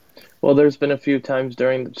 Well, there's been a few times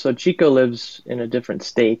during, so Chico lives in a different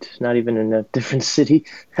state, not even in a different city,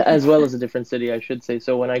 as well as a different city, I should say.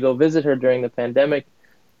 So when I go visit her during the pandemic,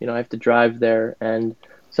 I have to drive there, and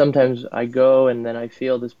sometimes I go and then I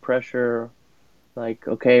feel this pressure, like,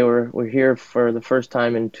 okay, we're here for the first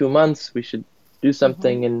time in 2 months, we should do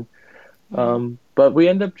something, and but we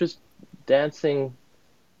end up just dancing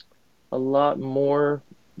a lot more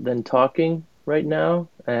than talking right now,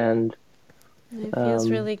 and It feels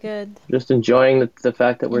um, really good. just enjoying the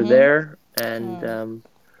fact that we're there. And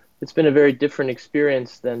it's been a very different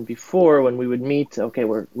experience than before when we would meet. Okay,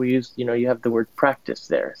 we use, you have the word practice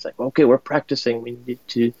there. It's like, okay, we're practicing. We need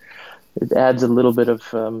to. It adds a little bit of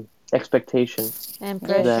expectation. And Yes,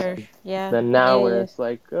 That pressure. Yeah. than now, yeah, where yes. it's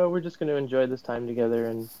like, oh, we're just going to enjoy this time together,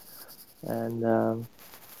 and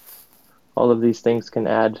all of these things can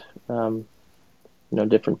add,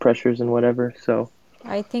 different pressures and whatever. So.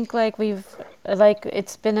 I think like like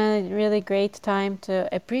it's been a really great time to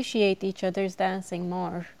appreciate each other's dancing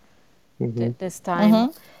more Hmm. this time.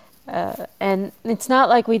 And it's not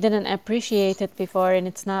like we didn't appreciate it before, and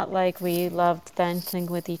it's not like we loved dancing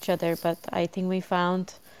with each other, but I think we found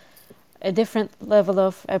a different level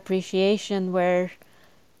of appreciation where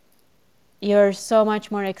you're so much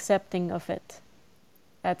more accepting of it.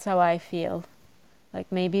 That's how I feel. Like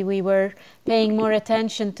maybe we were paying more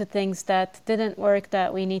attention to things that didn't work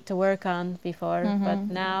that we need to work on before, but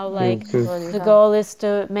now like That's what you the have. goal is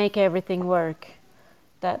to make everything work.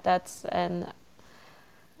 That's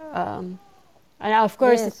um, and of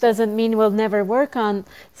course it Yes. doesn't mean we'll never work on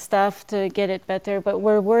stuff to get it better, but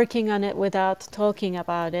we're working on it without talking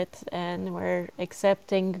about it, and we're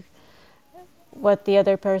accepting what the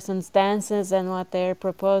other person's dances and what they're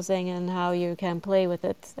proposing and how you can play with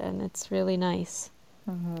it, and it's really nice.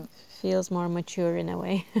 Feels more mature in a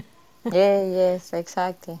way. Yeah, yes,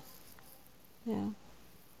 exactly. Yeah.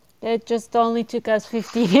 It just only took us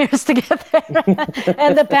 15 years to get there.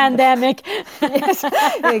 And the pandemic. Yes,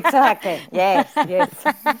 exactly. Yes, yes.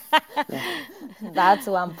 That's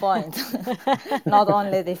one point. Not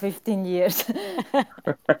only the 15 years.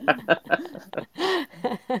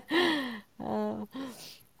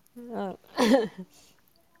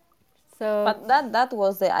 So, But that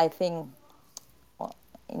was the, I think,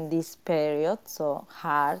 in this period so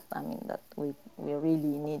hard. I mean, that we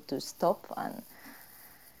really need to stop, and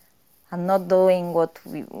not doing what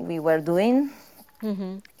we were doing.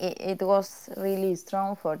 It was really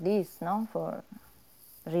strong for this, no, for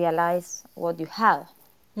realize what you have,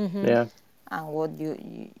 Yeah. and what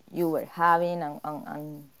you were having,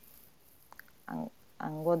 and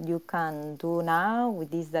and what you can do now with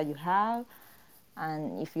this that you have,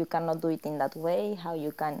 and if you cannot do it in that way, uh,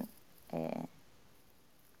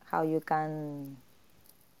 how you can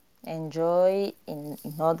enjoy in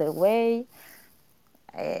other way.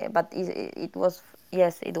 But it was,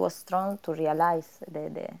 yes, it was strong to realize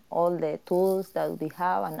the all the tools that we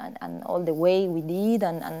have, and all the way we did,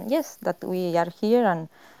 and yes, that we are here,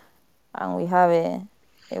 and we have a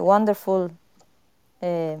wonderful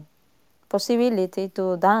uh, possibility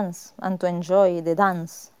to dance and to enjoy the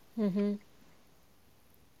dance. Mm-hmm.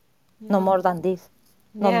 No Yeah. more than this.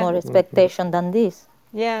 No Yeah. more expectation than this.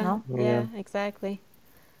 Yeah. No? Yeah. Exactly.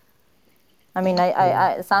 I mean,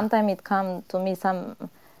 I sometimes it come to me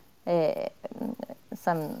uh,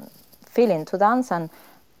 some feeling to dance, and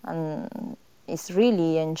it's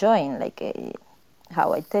really enjoying. Like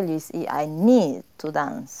how I tell you, I need to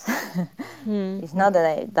dance. Hmm. It's not that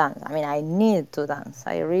I dance. I mean, I need to dance.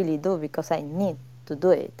 I really do because I need to do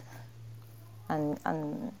it. And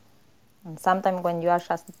sometimes when you are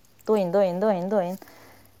just doing,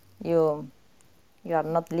 you you are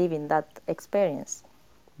not living that experience.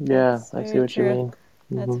 Yeah, That's I see very what you true. mean.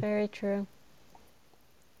 That's very true.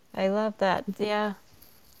 I love that. Yeah.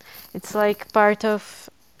 It's like part of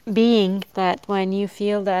being that when you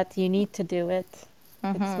feel that you need to do it,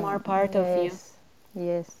 it's more part of you. Yes,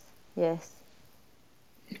 yes, yes.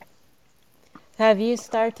 Have you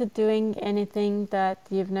started doing anything that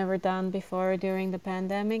you've never done before during the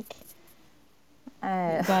pandemic?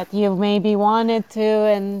 Uh, That you maybe wanted to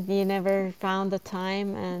and you never found the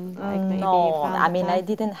time, and like maybe you no, found I the mean, I time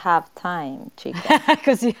didn't have time, chica.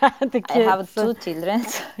 because you had the I have kids. two children.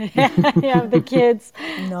 Yeah, you have the kids.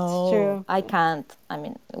 It's No, true. I can't. I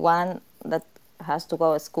mean, one that has to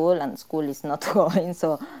go to school and school is not going,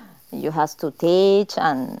 so you has to teach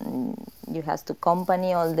and you has to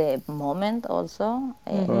accompany all the moment also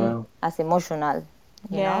Wow. as emotional,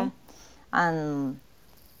 you Yeah. know.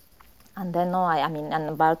 And then no, I mean,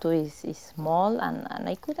 and Bartu is small, and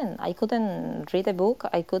I couldn't read a book,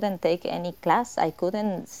 I couldn't take any class, I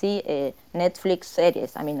couldn't see a Netflix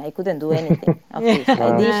series. I mean, I couldn't do anything of this.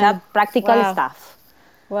 These are No. practical Wow. stuff.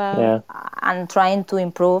 Wow. Yeah. I'm trying to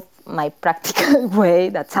improve my practical way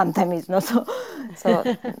that sometimes is not so. So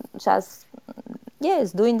just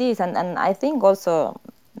yes, doing this, and I think also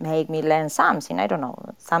make me learn something. I don't know.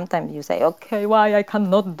 Sometimes you say, okay, why I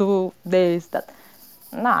cannot do this that.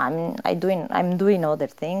 No, I'm doing other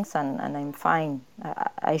things, and I'm fine.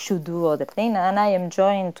 I should do other things, and I am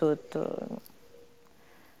enjoying to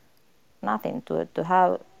nothing to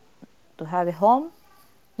have a home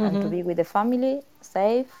and to be with the family,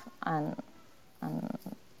 safe and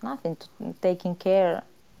nothing to taking care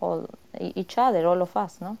all each other, all of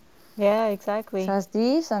us, no. Yeah, exactly. Just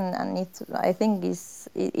this, and I think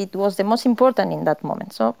it was the most important in that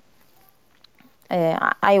moment. So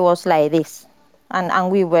I was like this, and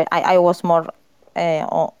I was more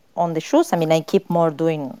on the shoes. I mean, I keep more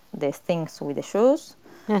doing the things with the shoes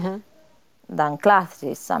Uh-huh. than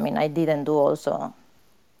classes. I mean, I didn't do also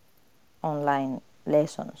online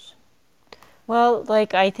lessons. Well,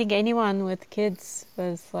 like I think anyone with kids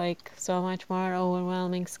was like so much more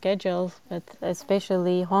overwhelming schedule, but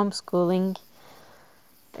especially homeschooling,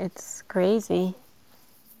 it's crazy.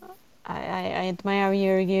 I admire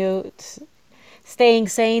you staying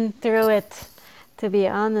sane through it. To be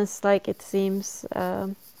honest, like it seems,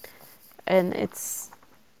 and it's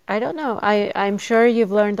I don't know. I'm sure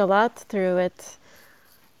you've learned a lot through it,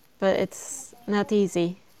 but it's not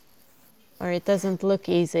easy, or it doesn't look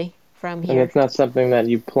easy from And here. it's not something that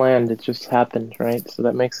you planned, it just happened, right? So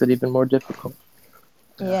that makes it even more difficult.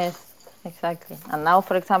 Yes, exactly. And now,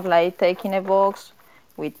 for example, I taking a box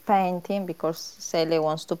with painting because Cele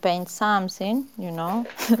wants to paint something,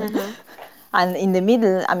 Uh-huh. and in the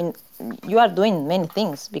middle, I mean, you are doing many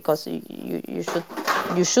things because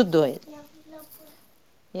you should do it.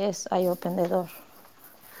 Yes, I opened the door.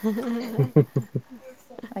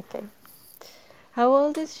 Okay. How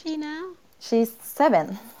old is she now? She's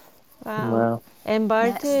 7. Wow. Wow. And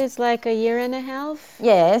Bartu Yes. is like a year and a half?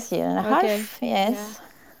 Yes, year and a Okay. half. Yeah. Yes.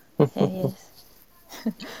 Yes.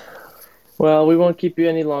 Well, we won't keep you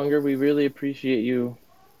any longer. We really appreciate you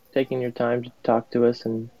taking your time to talk to us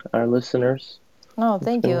and our listeners. No, It's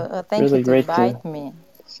thank you. been Thank you really to great invite to me.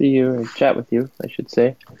 see you or chat with you, I should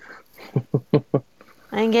say.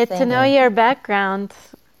 And get to Thank know Yeah. your background.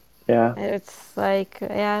 Yeah. It's like,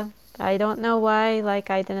 yeah, I don't know why. Like,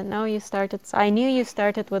 I didn't know you started. I knew you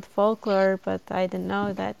started with folklore, but I didn't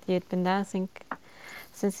know that you'd been dancing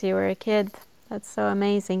since you were a kid. That's so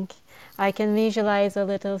amazing. I can visualize a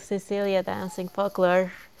little Cecilia dancing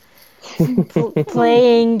folklore,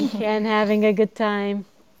 playing and having a good time.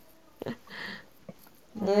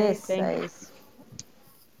 Yes, Amazing.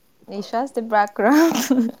 it's just the background.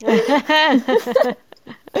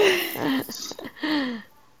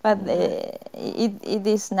 But it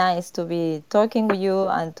is nice to be talking with you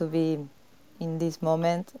and to be in this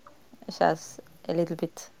moment, just a little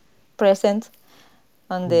bit present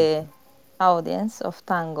on the audience of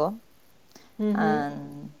tango. Mm-hmm.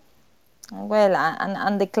 And well,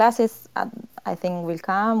 and the classes I think will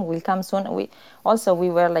come soon. We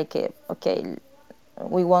were like, okay,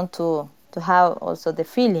 we want to have also the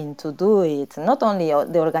feeling to do it, not only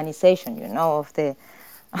the organization, of the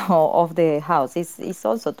of the house. It's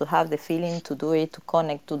also to have the feeling to do it, to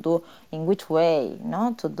connect, to do in which way,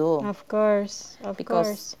 to do, Of course, of because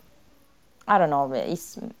course. I don't know.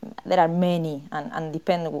 There are many, and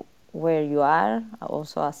depend where you are.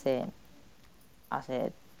 Also, as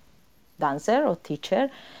a dancer or teacher,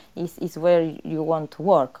 is where you want to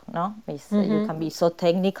work. No, you can be so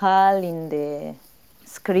technical in the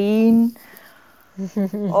screen,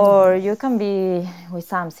 or you can be with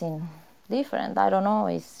something different. I don't know.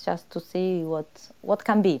 It's just to see what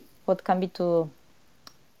can be to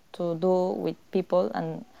do with people,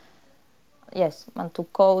 and yes, and to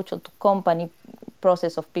coach or to company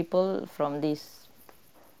process of people from this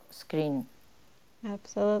screen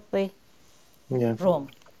Absolutely. Yeah. room,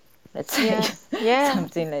 let's say. Yeah. Yeah.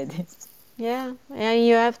 Something like this. Yeah. And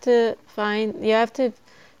you have to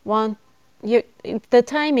want you the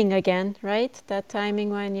timing again, right? That timing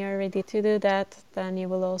when you're ready to do that, then you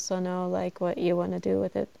will also know like what you want to do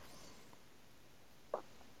with it.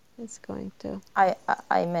 It's going to.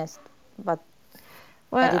 I missed, but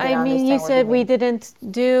I Well, didn't I mean, you understand what you said we mean. didn't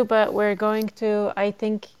do, but we're going to. I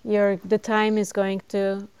think the time is going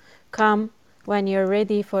to come when you're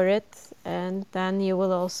ready for it, and then you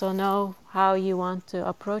will also know how you want to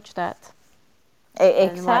approach that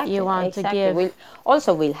and what you Exactly, want to exactly. give.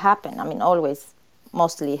 Will happen. I mean, always,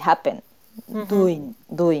 mostly happen, doing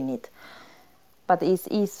it. But it's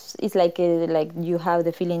like you have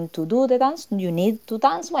the feeling to do the dance. You need to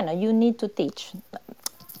dance. Well, you need to teach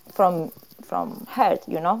from heart.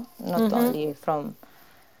 Not only from.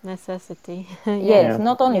 Necessity. Yeah. Yes, Yeah.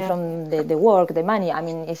 not only Yeah. from the work, the money. I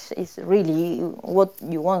mean, it's really what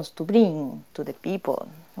you want to bring to the people,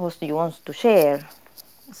 what you want to share.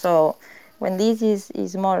 So when this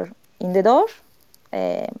is more in the door,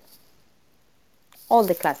 uh, all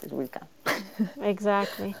the classes will come.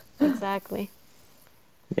 Exactly. Exactly.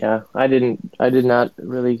 Yeah. I did not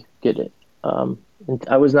really get it. And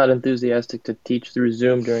I was not enthusiastic to teach through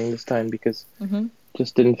Zoom during this time because it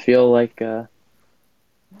just didn't feel like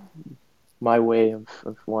my way of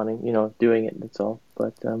wanting, doing it. That's all.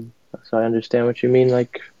 But so I understand what you mean,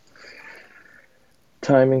 like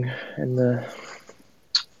timing and the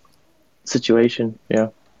situation. Yeah.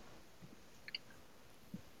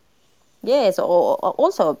 Yes,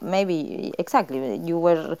 also maybe exactly you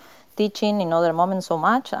were teaching in other moments so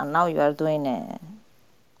much, and now you are doing a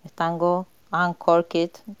tango, uncork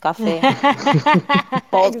it, cafe, Exactly.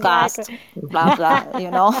 podcast, blah blah.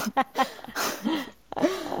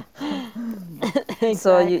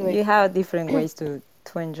 So Exactly. you have different ways to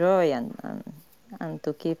enjoy and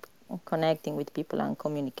to keep connecting with people and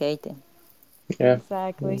communicating. Yeah.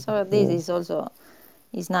 Exactly. So this Yeah. is also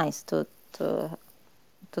is nice to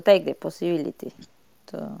to take the possibility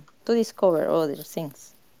to discover other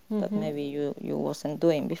things that maybe you wasn't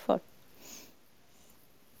doing before.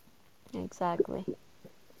 Exactly.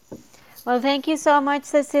 Well, thank you so much,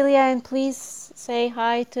 Cecilia, and please say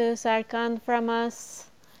hi to Sarkan from us.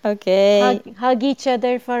 Okay, Hug each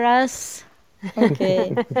other for us.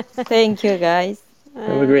 okay. Thank you, guys.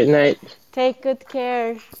 Have a Uh, great night. take good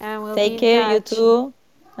care, and we'll be Take in care, you touch. too,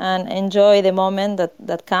 and enjoy the moment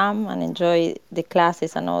that come, and enjoy the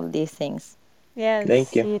classes and all these things. Thank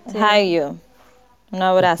Yes, you. you too. Hi, you. Un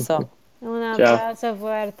abrazo. Un Ciao. abrazo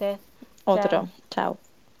fuerte. Ciao. Otro. Chao.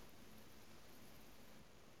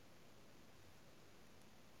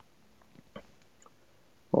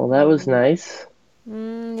 Well, that was nice.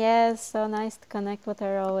 Yes, so nice to connect with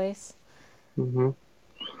her always. hmm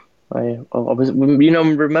I was,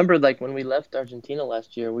 remember like when we left Argentina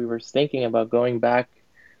last year, we were thinking about going back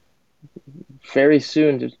very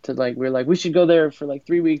soon to like, we are like, we should go there for like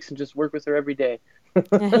 3 weeks and just work with her every day. Do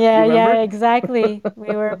you Yeah, yeah, remember? exactly.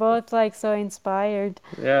 We were both like so inspired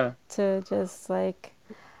Yeah. to just like,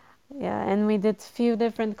 yeah, and we did few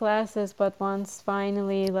different classes, but once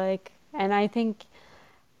finally like, and I think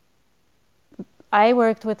I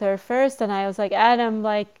worked with her first, and I was like, Adam,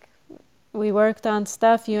 like, we worked on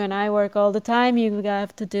stuff. You and I work all the time. You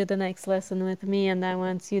have to do the next lesson with me. And then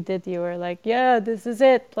once you did, you were like, yeah, this is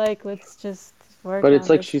it. Like, let's just work But it's on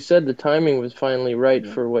like this. she said, the timing was finally right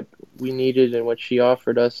for what we needed and what she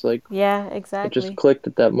offered us. Like Yeah, it just exactly. clicked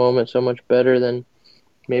at that moment so much better than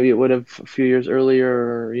maybe it would have a few years earlier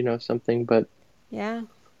or, something. Yeah,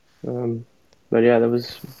 Um, but yeah, that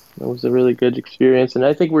was a really good experience. And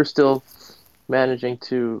I think we're still managing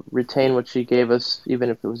to retain what she gave us, even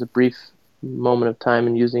if it was a brief moment of time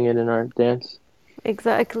and using it in our dance.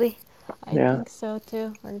 exactly. I Yeah. think so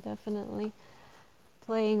too. Or definitely.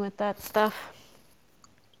 playing with that stuff.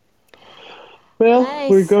 Well,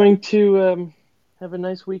 we're Nice. going to have a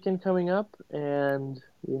nice weekend coming up, and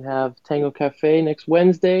we have Tango Cafe next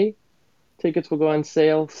Wednesday. Tickets will go on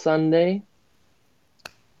sale Sunday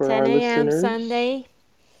for 10 our a.m. listeners. Sunday.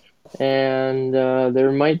 And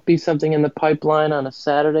there might be something in the pipeline on a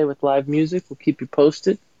Saturday with live music. We'll keep you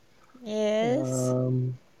posted. Yes.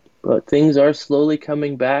 But things are slowly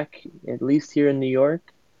coming back, at least here in New York,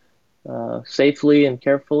 safely and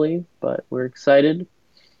carefully. But we're excited.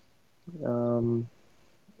 And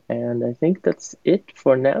I think that's it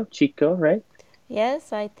for now, Chico, right?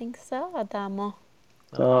 Yes, I think so, Adamo.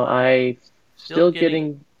 So I still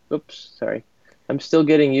getting, oops, sorry. I'm still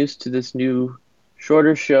getting used to this new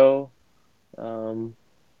shorter show. It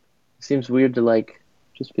seems weird to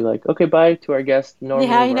just be like, okay, bye to our guest. Yeah,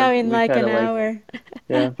 I know, Normally in we like kind an of hour.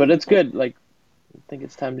 yeah, but it's good. Like, I think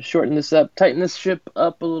it's time to shorten this up, tighten this ship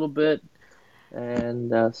up a little bit,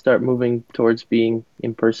 and start moving towards being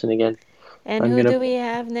in person again. And I'm who gonna do we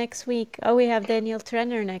have next week? Oh, we have Daniel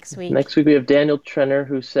Trenner next week. Next week we have Daniel Trenner,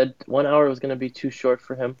 who said 1 hour was gonna be too short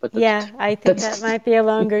for him, but Yeah, I think that might be a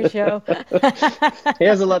longer show. he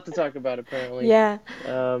has a lot to talk about apparently. Yeah,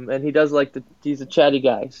 And he does he's a chatty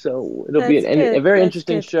guy, so it'll be that's good. a very That's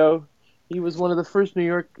interesting good. show. He was one of the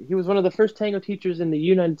first tango teachers in the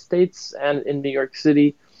United States and in New York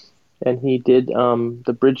City, and he did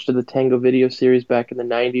the Bridge to the Tango video series back in the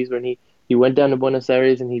 90s when he went down to Buenos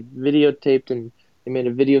Aires and he videotaped, and he made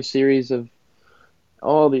a video series of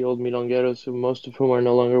all the old milongueros, most of whom are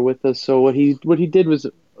no longer with us. So what he did was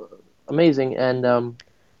amazing, and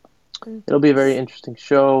it'll be a very interesting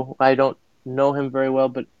show. I don't know him very well,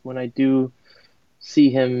 but when I do see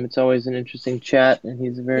him, it's always an interesting chat, and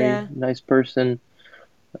he's a very Yeah. nice person.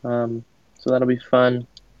 So that'll be fun,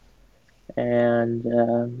 and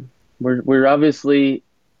we're obviously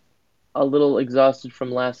a little exhausted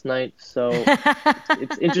from last night, so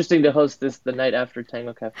it's interesting to host this the night after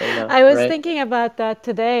Tango Cafe now, I was right? thinking about that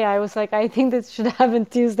today. I was like, I think this should happen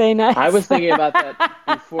Tuesday nights. I was thinking about that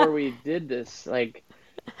before we did this,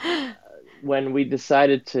 when we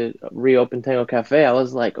decided to reopen Tango Cafe. I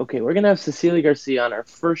was like, okay, we're gonna have Cecilia Garcia on our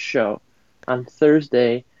first show on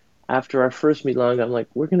Thursday after our first milonga. I'm like,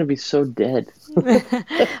 we're gonna be so dead.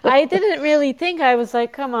 I didn't really think. I was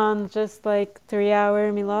like, come on, just like 3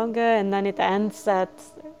 hour milonga, and then it ends at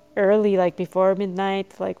early, like before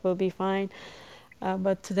midnight, like we'll be fine.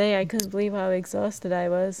 But today I couldn't believe how exhausted I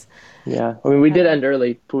was. Yeah, I mean, we did end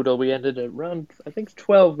early, Poodle. We ended at around, I think,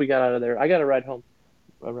 12. We got out of there. I got a ride home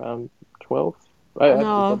around 12. I have to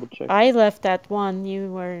No, double check. I left at 1.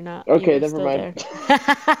 You were not. You Okay, were never still mind.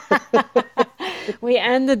 there. We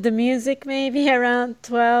ended the music maybe around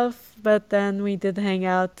 12, but then we did hang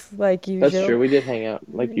out like That's usual. true. We did hang out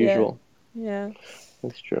like Yeah, usual. yeah.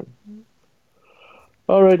 That's true.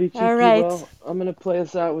 Alrighty, All Chiki. right. Well, I'm gonna play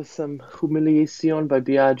us out with some Humiliacion by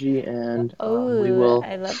Biaggi, and we Oh, will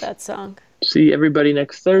I love that song. see everybody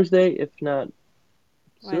next Thursday, if not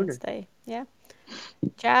sooner. Wednesday. Yeah.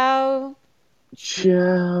 Ciao.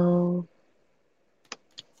 Ciao.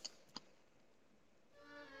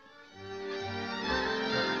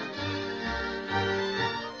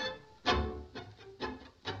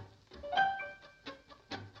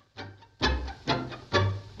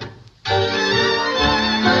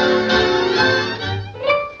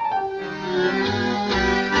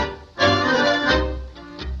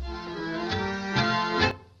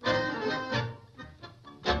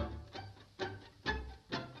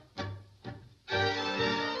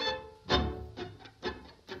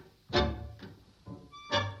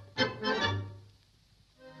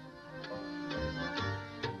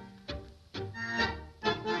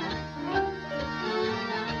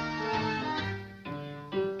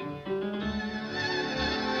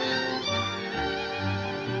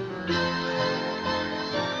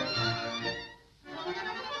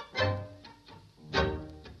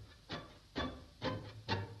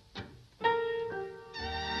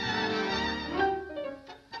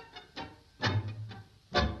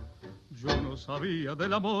 Sabía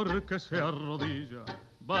del amor que se arrodilla,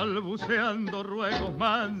 balbuceando ruegos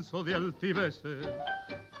mansos de altiveces.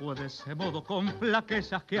 Fue de ese modo con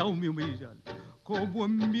flaquezas que aún me humillan, como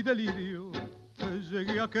en mi delirio te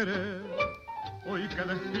llegué a querer. Hoy que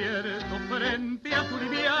despierto frente a tu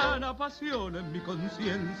liviana pasión en mi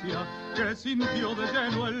conciencia, que sintió de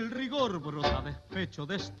lleno el rigor, brota despecho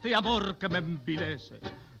de este amor que me envilece,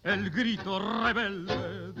 el grito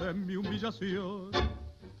rebelde de mi humillación.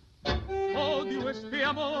 Odio este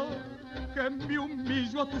amor que me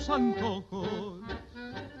humilló a tus antojos.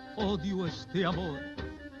 Odio este amor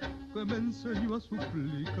que me enseñó a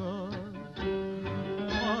suplicar.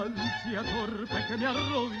 ansia torpe que me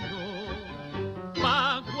arrodilló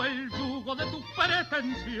bajo el yugo de tu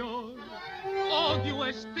pretensión. Odio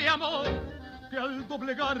este amor que al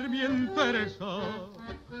doblegar mi entereza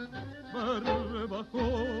me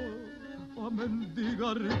rebajó a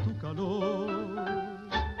mendigar tu calor.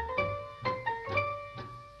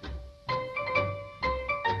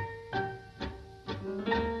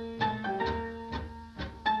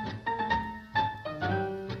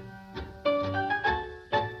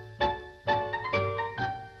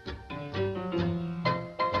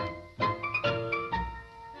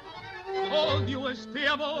 Odio este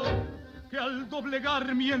amor que al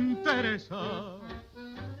doblegar mi entereza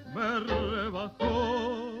me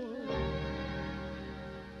rebajó